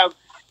 We just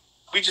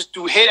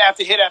do hit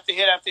after hit after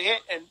hit after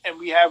hit, and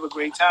we have a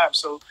great time.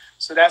 So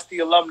that's the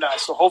Alumni.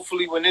 So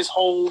hopefully, when this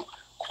whole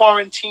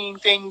quarantine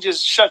thing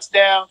just shuts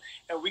down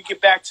and we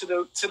get back to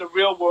the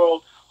real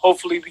world,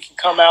 hopefully we can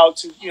come out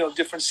to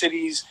different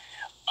cities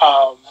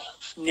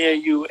near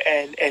you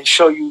and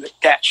show you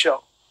that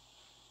show.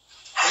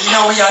 You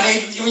know, when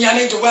y'all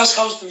need the West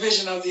Coast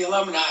division of the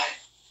Alumni.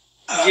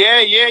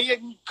 Yeah.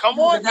 Come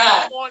on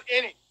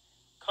in it.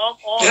 Come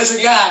on. There's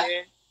a guy.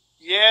 Man.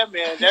 Yeah,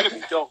 man. That'd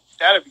be dope.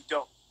 That'd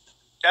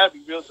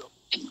be real dope.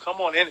 Come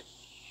on in it.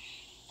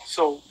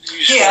 So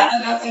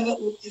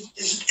and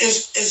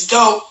it's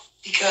dope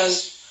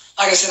because,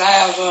 like I said, I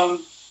have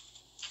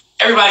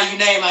everybody you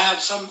name. I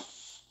have some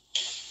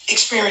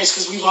experience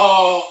because we've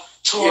all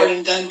toured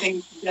and done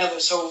things together.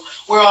 So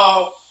we're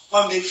all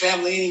one big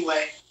family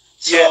anyway.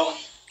 So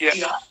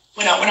you know,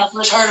 when I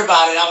first heard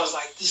about it, I was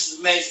like, this is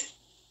amazing.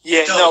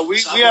 Yeah, no, we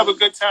have a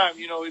good time.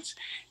 You know,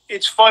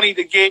 it's funny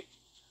to get.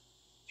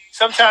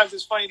 Sometimes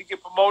it's funny to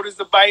get promoters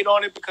to bite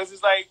on it because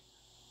it's like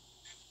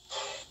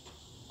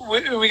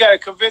we got to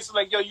convince them,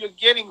 like, yo, you're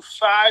getting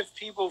 5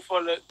 people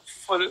for the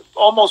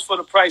almost for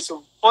the price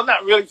of, well,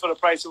 not really for the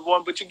price of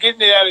one, but you're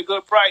getting it at a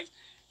good price.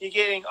 You're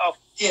getting a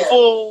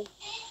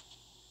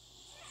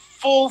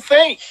full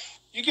thing.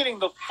 You're getting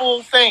the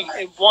full thing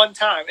in one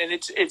time, and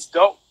it's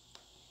dope.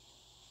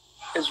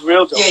 It's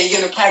real dope. Yeah, you're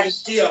getting a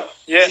package deal.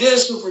 Yeah, it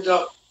is super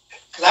dope.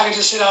 Because I can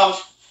just sit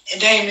off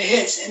and name the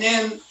hits. And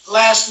then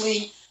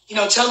lastly, you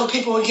know, tell the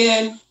people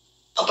again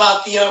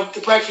about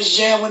the Breakfast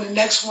Jam, when the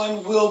next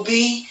one will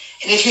be,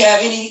 and if you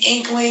have any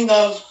inkling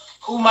of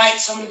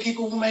some of the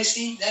people who may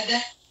see that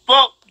day.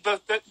 Well,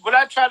 what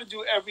I try to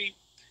do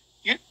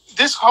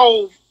this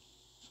whole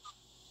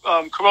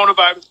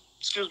coronavirus,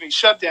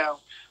 shutdown,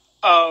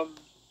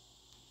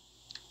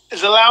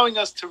 is allowing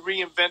us to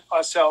reinvent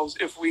ourselves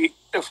if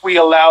we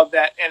allow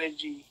that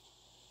energy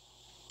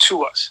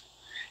to us.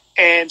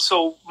 And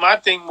so my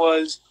thing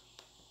was,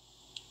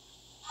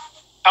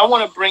 I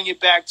want to bring it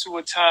back to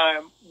a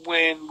time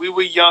when we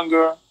were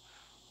younger.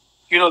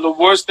 You know, the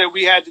worst that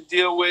we had to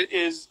deal with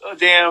is a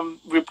damn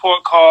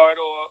report card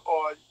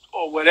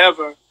or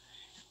whatever.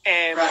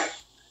 And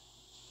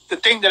the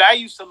thing that I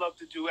used to love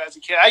to do as a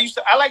kid,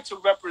 I like to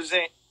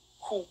represent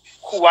who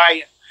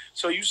I am.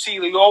 So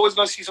you're always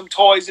going to see some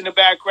toys in the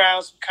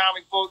background, some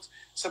comic books,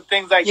 some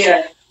things like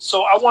that.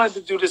 So I wanted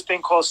to do this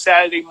thing called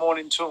Saturday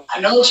Morning Tunes.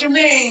 I know what you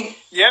mean.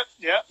 Yep.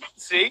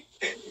 See?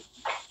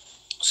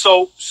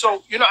 So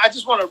you know, I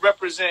just want to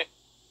represent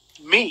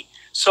me.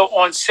 So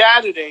on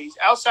Saturdays,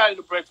 outside of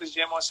the Breakfast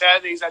Jam, on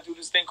Saturdays I do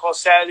this thing called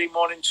Saturday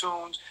Morning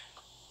Tunes.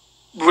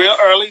 Real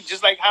early,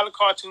 just like how the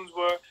cartoons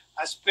were.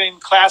 I spin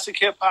classic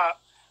hip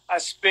hop. I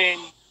spin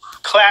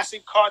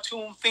classic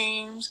cartoon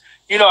themes.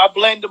 You know, I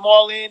blend them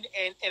all in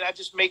and I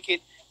just make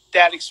it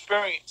that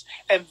experience.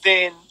 And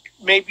then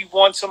maybe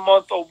once a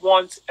month or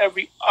once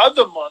every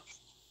other month,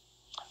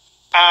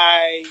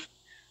 I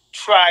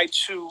try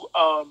to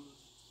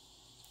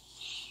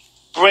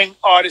bring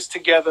artists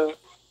together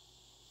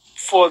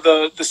for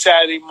the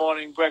Saturday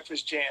morning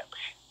Breakfast Jam.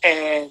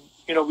 And,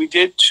 you know, we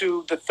did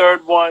the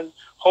third one,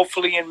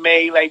 hopefully in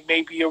May, like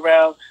maybe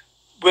around,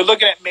 we're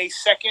looking at May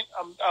 2nd.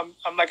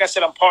 I'm like I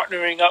said, I'm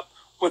partnering up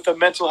with a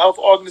mental health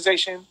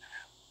organization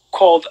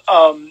called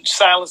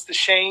Silence the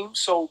Shame.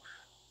 So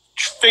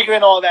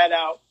figuring all that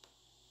out.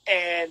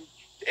 And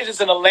it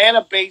is an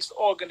Atlanta-based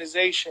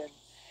organization,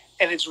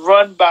 and it's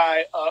run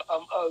by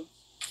a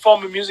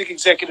former music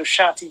executive,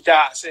 Shanti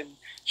Das. And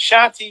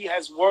Shanti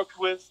has worked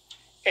with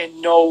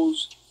and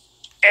knows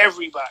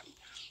everybody.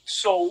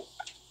 So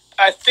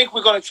I think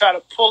we're going to try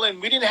to pull in.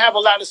 We didn't have a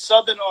lot of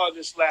Southern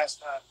artists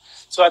last time.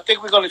 So I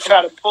think we're going to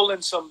try to pull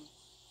in some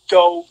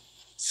dope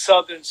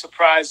Southern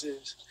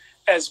surprises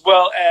as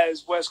well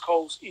as West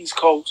Coast, East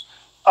Coast.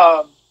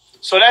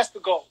 So that's the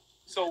goal.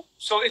 So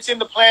it's in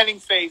the planning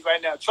phase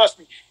right now. Trust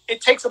me,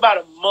 it takes about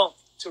a month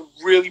to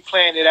really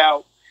plan it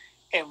out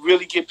and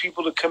really get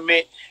people to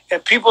commit.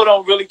 And people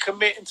don't really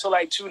commit until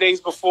like 2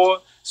 days before.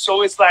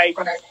 So it's like,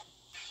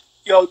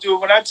 yo, dude,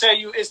 when I tell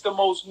you it's the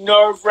most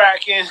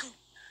nerve-wracking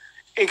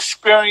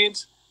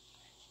experience,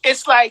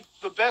 it's like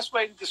the best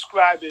way to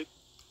describe it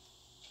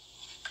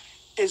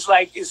is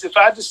if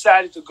I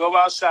decided to go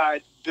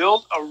outside,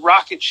 build a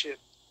rocket ship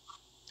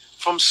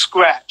from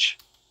scratch,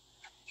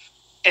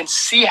 and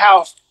see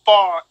how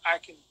far I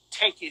can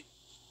take it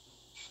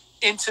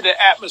into the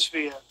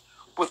atmosphere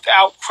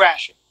without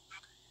crashing.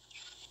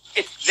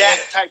 It's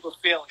that type of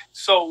feeling.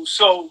 So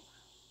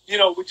you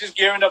know, we're just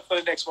gearing up for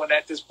the next one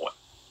at this point.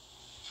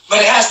 But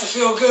it has to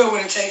feel good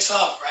when it takes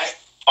off, right?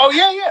 Oh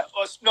yeah.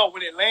 Or no,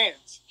 when it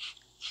lands.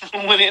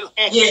 When it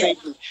lands,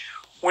 safely.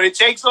 When it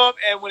takes off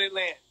and when it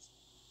lands.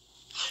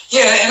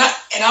 Yeah,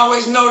 and I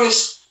always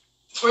notice,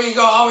 before you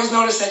go, I always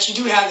notice that you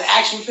do have the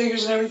action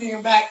figures and everything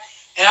in back.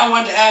 And I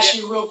wanted to ask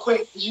you real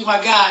quick, because you're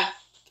my guy,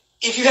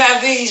 if you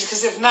have these,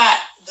 because if not,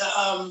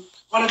 the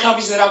one of the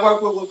companies that I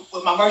work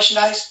with my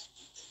merchandise,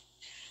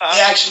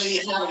 they actually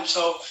have them,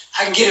 so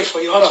I can get it for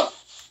you. Hold on.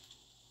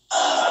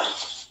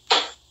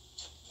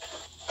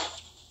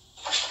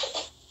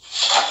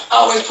 I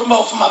always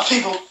promote for my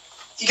people.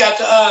 You got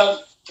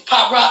the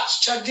Pop Rocks,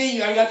 Chuck D.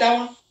 You already got that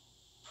one?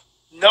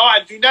 No, I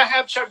do not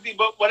have Chuck D.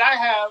 But what I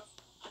have,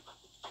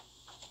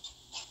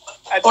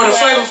 or the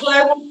Flavor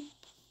Flav?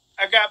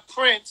 I got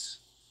Prince.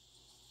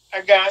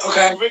 I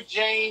got Rick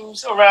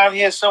James around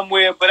here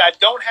somewhere, but I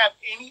don't have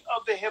any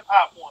of the hip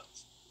hop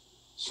ones.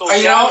 So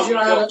you don't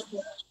have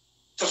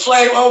the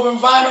Flav Open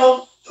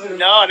Vinyl?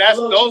 No,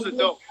 those are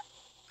dope.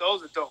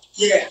 Those are dope.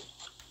 Yeah.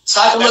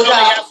 So I can look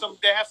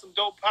out. They have some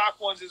dope Pac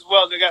ones as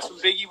well. They got some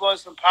Biggie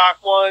ones, some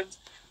Pac ones.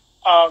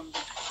 When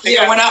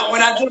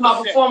I did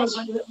my performance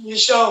on your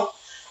show,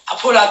 I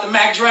put out the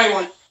Mac Dre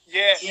one.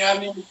 Yeah. You know what I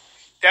mean?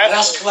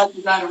 That's a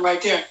collector's item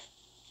right there.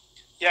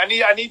 Yeah,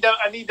 I need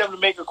them to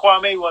make a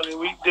Kwame one, and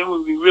then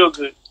we'll be real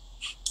good.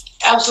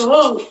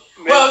 Absolutely.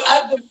 Man.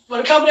 Well,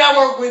 the company I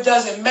work with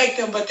doesn't make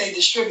them, but they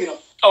distribute them.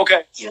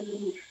 Okay. You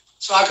know,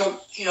 so I could,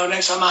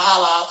 next time I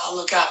holla, I'll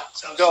look out.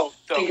 So I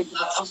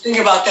was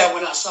thinking about that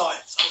when I saw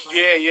it. So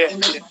yeah.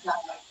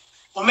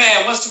 Well,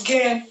 man, once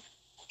again,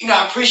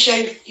 I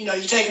appreciate, you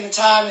taking the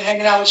time and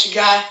hanging out with your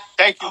guy.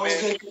 Thank you,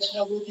 Always man. good catching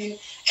up with you.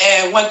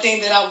 And one thing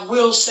that I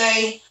will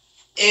say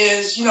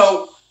is,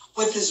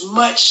 with as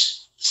much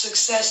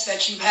success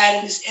that you've had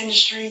in this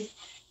industry,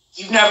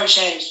 you've never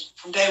changed.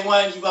 From day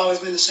one, you've always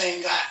been the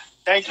same guy.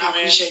 Thank you,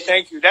 man.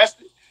 Thank you. That's,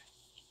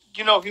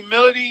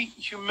 humility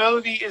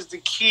is the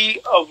key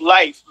of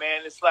life,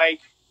 man. It's like,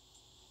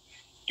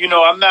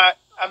 I'm not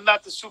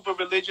the super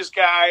religious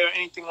guy or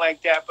anything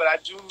like that, but I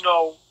do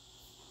know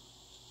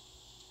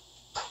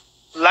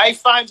life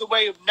finds a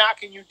way of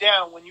knocking you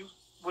down when you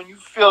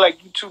feel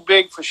like you're too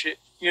big for shit.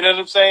 You know what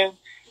I'm saying?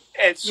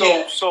 And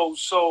so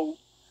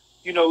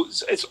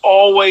it's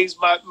always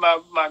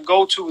my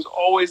go-to is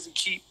always to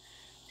keep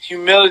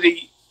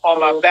humility on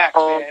my back,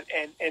 man,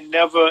 and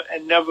never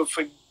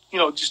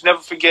just never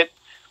forget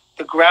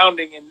the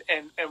grounding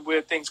and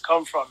where things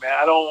come from, man.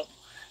 I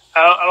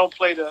don't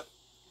play the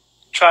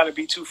trying to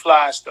be too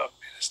fly stuff,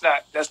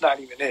 man. That's not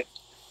even it.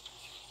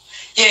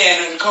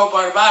 Yeah, and the cool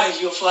part about it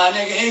is you're a fly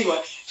nigga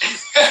anyway.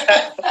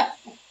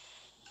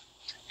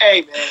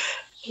 Hey, man.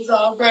 It's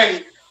all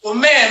great. Well,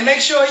 man,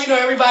 make sure,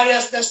 everybody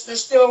that's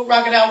still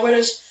rocking out with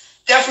us,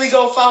 definitely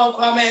go follow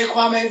Kwame at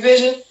Kwame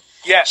Vision.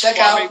 Yes, check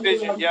Kwame out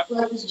Vision,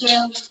 the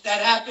gems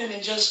that happen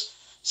and just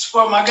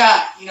support my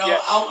guy.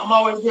 I'm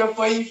always there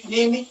for you if you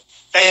need me.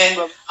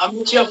 And I'll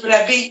meet you up for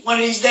that beat one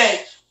of these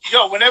days.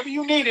 Yo, whenever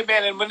you need it,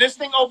 man. And when this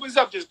thing opens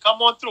up, just come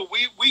on through.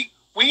 We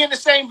in the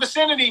same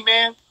vicinity,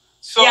 man.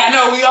 So yeah, I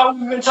know.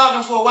 We've been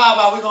talking for a while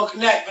about we're gonna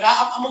connect, but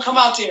I'm gonna come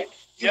out there.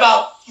 You're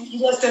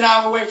less than an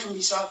hour away from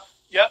me, so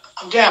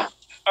I'm down.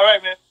 All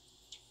right, man.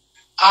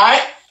 All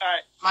right. All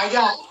right. My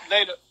guy.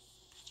 Later.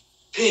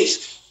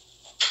 Peace.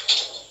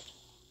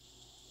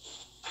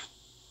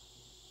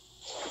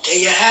 There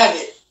you have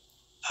it.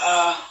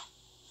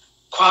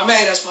 Kwame,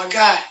 that's my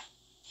guy.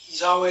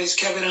 He's always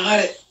kept it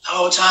 100 the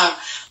whole time.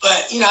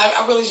 But,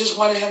 I really just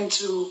wanted him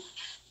to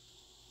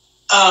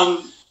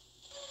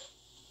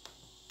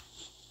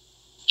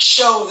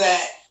show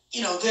that,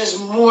 there's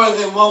more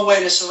than one way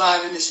to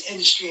survive in this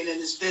industry and in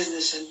this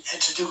business and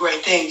to do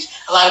great things.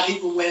 A lot of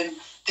people, when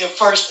their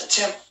first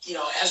attempt,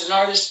 as an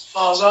artist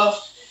falls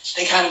off,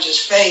 they kind of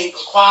just fade.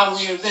 But Kwame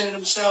reinvented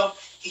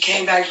himself. He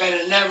came back better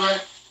than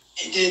ever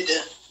and did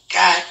the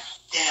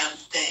goddamn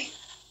thing.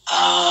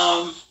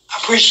 I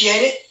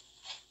appreciate it.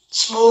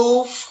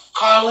 Smooth,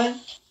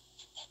 Carlin,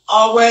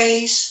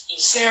 always,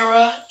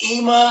 Sarah,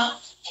 Ema.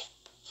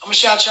 I'm going to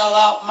shout y'all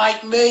out.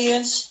 Mike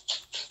Millions.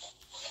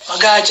 My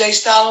guy Jay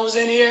Stalin was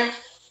in here.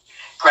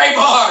 Great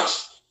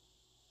bars.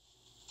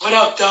 What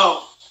up,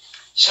 though?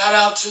 Shout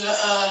out to the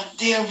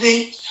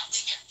DMV.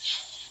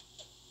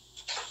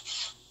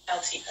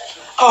 LT.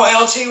 Oh,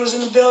 LT was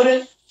in the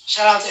building.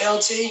 Shout out to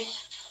LT.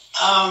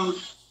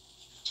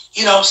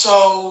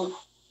 So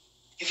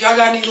if y'all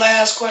got any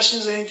last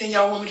questions or anything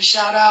y'all want me to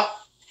shout out,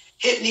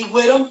 hit me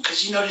with them,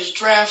 because this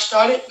draft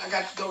started. I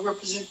got to go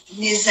represent the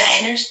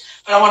designers.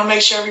 But I want to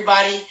make sure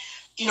everybody,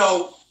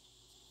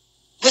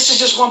 this is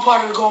just one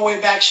part of the Going Way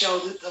Back show,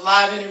 the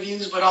live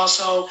interviews, but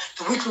also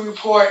the weekly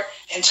report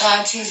and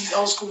Time Teasy's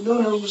Old School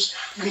New News.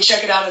 You can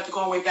check it out at the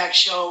Going Way Back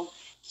show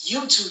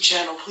YouTube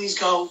channel. Please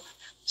go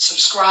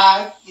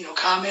subscribe,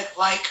 comment,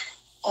 like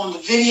on the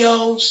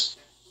videos,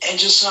 and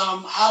just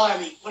holler at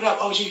me. What up,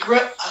 OG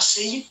Grip? I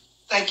see you.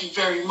 Thank you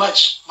very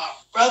much, my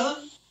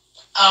brother.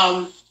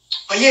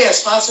 But yeah,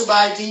 sponsored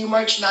by DU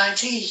Merch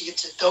 9Ts. You get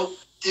the dope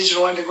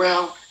digital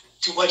underground,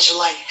 do what you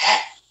like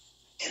hat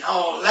and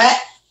all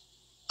that.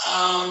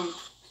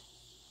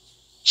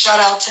 Shout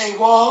out Tay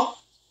Wall.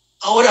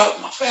 Oh, what up,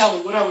 my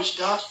family? What up with you,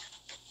 dog?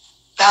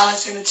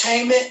 Balance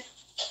Entertainment.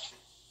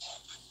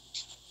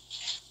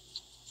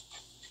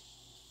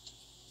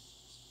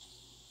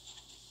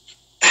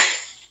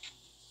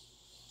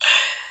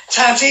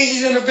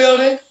 Tanti's in the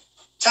building.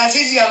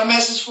 Tanti's got a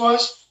message for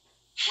us.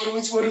 What are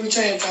we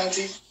saying,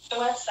 Tanti? The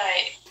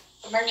website,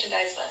 the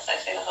merchandise website,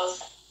 say the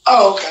host.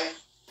 Oh, okay.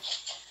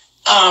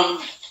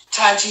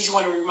 Tanti's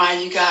want to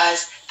remind you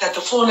guys that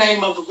the full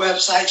name of the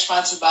website,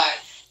 sponsored by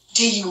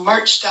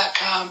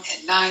dumerch.com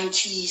and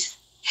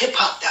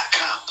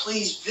 9tshiphop.com.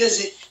 Please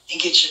visit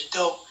and get your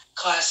dope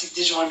classic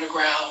digital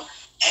underground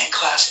and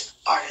classic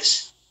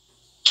artist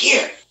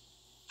gear.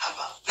 How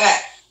about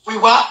that?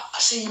 Rewap, I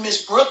see you,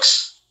 Miss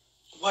Brooks.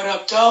 What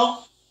up,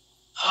 though?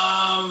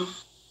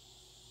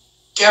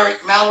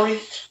 Derek Mallory.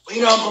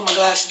 Well, I'm putting my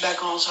glasses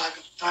back on so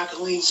I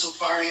can lean so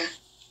far in.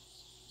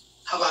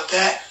 How about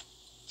that?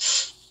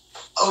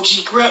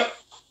 OG Grip.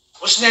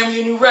 What's the name of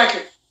your new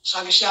record? So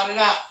I can shout it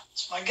out.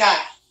 It's my guy.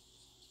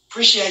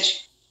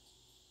 Appreciate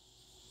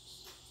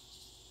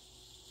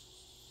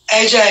you.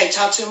 AJ,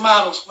 Top 10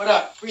 Models. What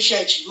up?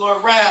 Appreciate you.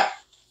 Lord Rap.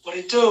 What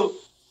it do?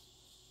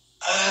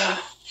 How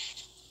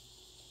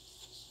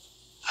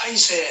you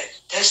say that?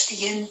 Dusty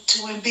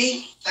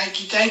N2NB.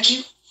 Thank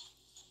you.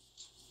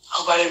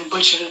 Hope I didn't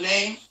butcher the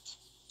name.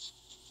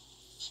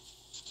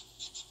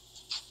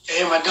 I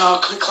hear my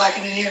dog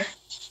click-clacking in here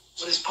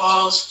with his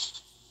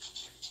paws.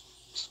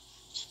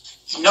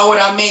 You know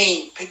what I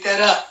mean. Pick that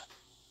up.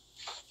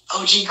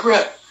 OG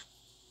Grip.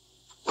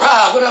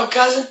 Rob, what up,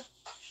 cousin?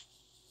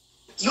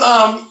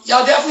 Y'all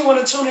definitely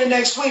want to tune in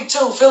next week,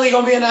 too. Philly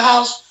going to be in the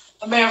house.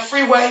 My man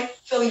Freeway,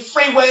 Philly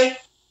Freeway,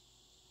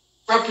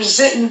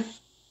 representing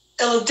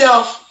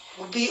Philadelphia,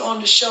 will be on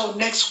the show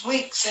next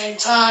week, same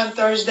time,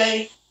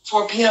 Thursday,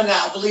 4 p.m.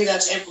 now. I believe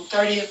that's April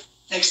 30th,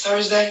 next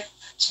Thursday.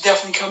 So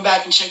definitely come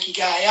back and check your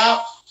guy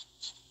out.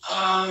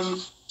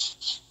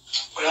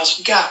 What else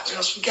we got?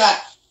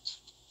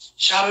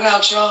 Shout it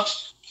out, y'all.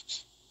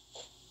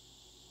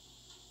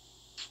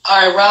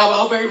 All right, Rob, I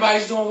hope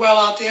everybody's doing well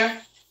out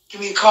there. Give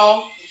me a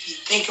call if you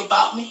think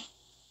about me.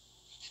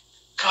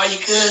 Call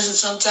your cousin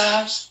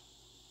sometimes.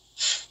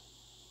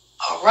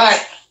 All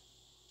right.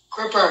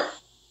 Gripper.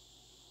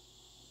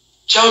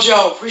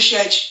 JoJo,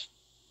 appreciate you.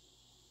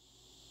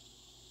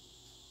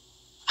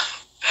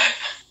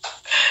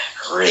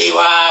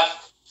 Rewind.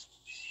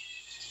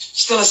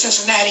 Still in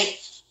Cincinnati.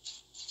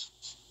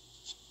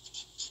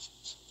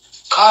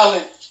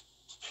 Carlin.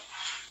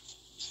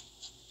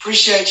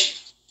 Appreciate you.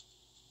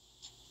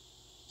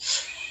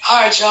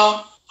 All right,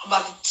 y'all. I'm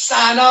about to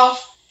sign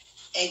off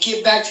and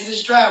get back to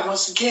this drive.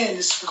 Once again,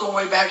 this is the Going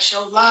Way Back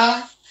Show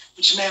live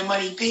with your man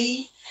Money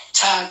B,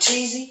 Tom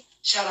Teasy.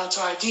 Shout out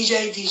to our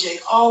DJ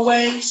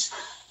Always.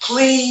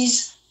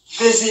 Please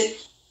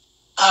visit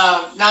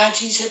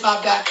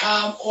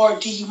 9tshiphop.com or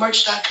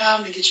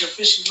dumerch.com to get your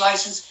official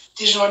license,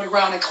 digital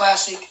underground and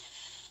classic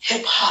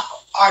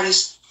hip-hop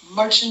artist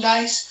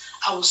merchandise.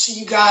 I will see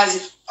you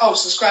guys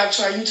subscribe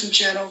to our YouTube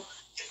channel.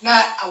 If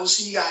not, I will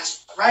see you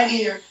guys right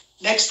here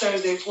next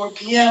Thursday, 4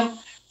 p.m.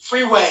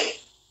 Freeway,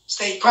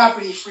 State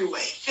Property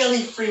Freeway,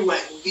 Philly Freeway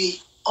will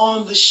be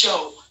on the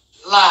show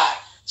live.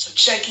 So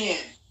check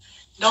in.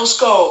 No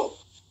Skull.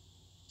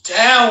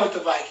 Down with the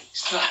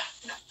Vikings.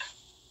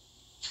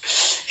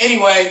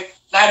 Anyway,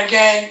 Niner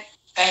Gang,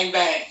 bang,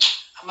 bang.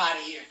 I'm out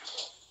of here.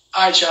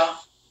 All right, y'all.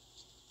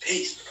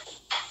 Peace.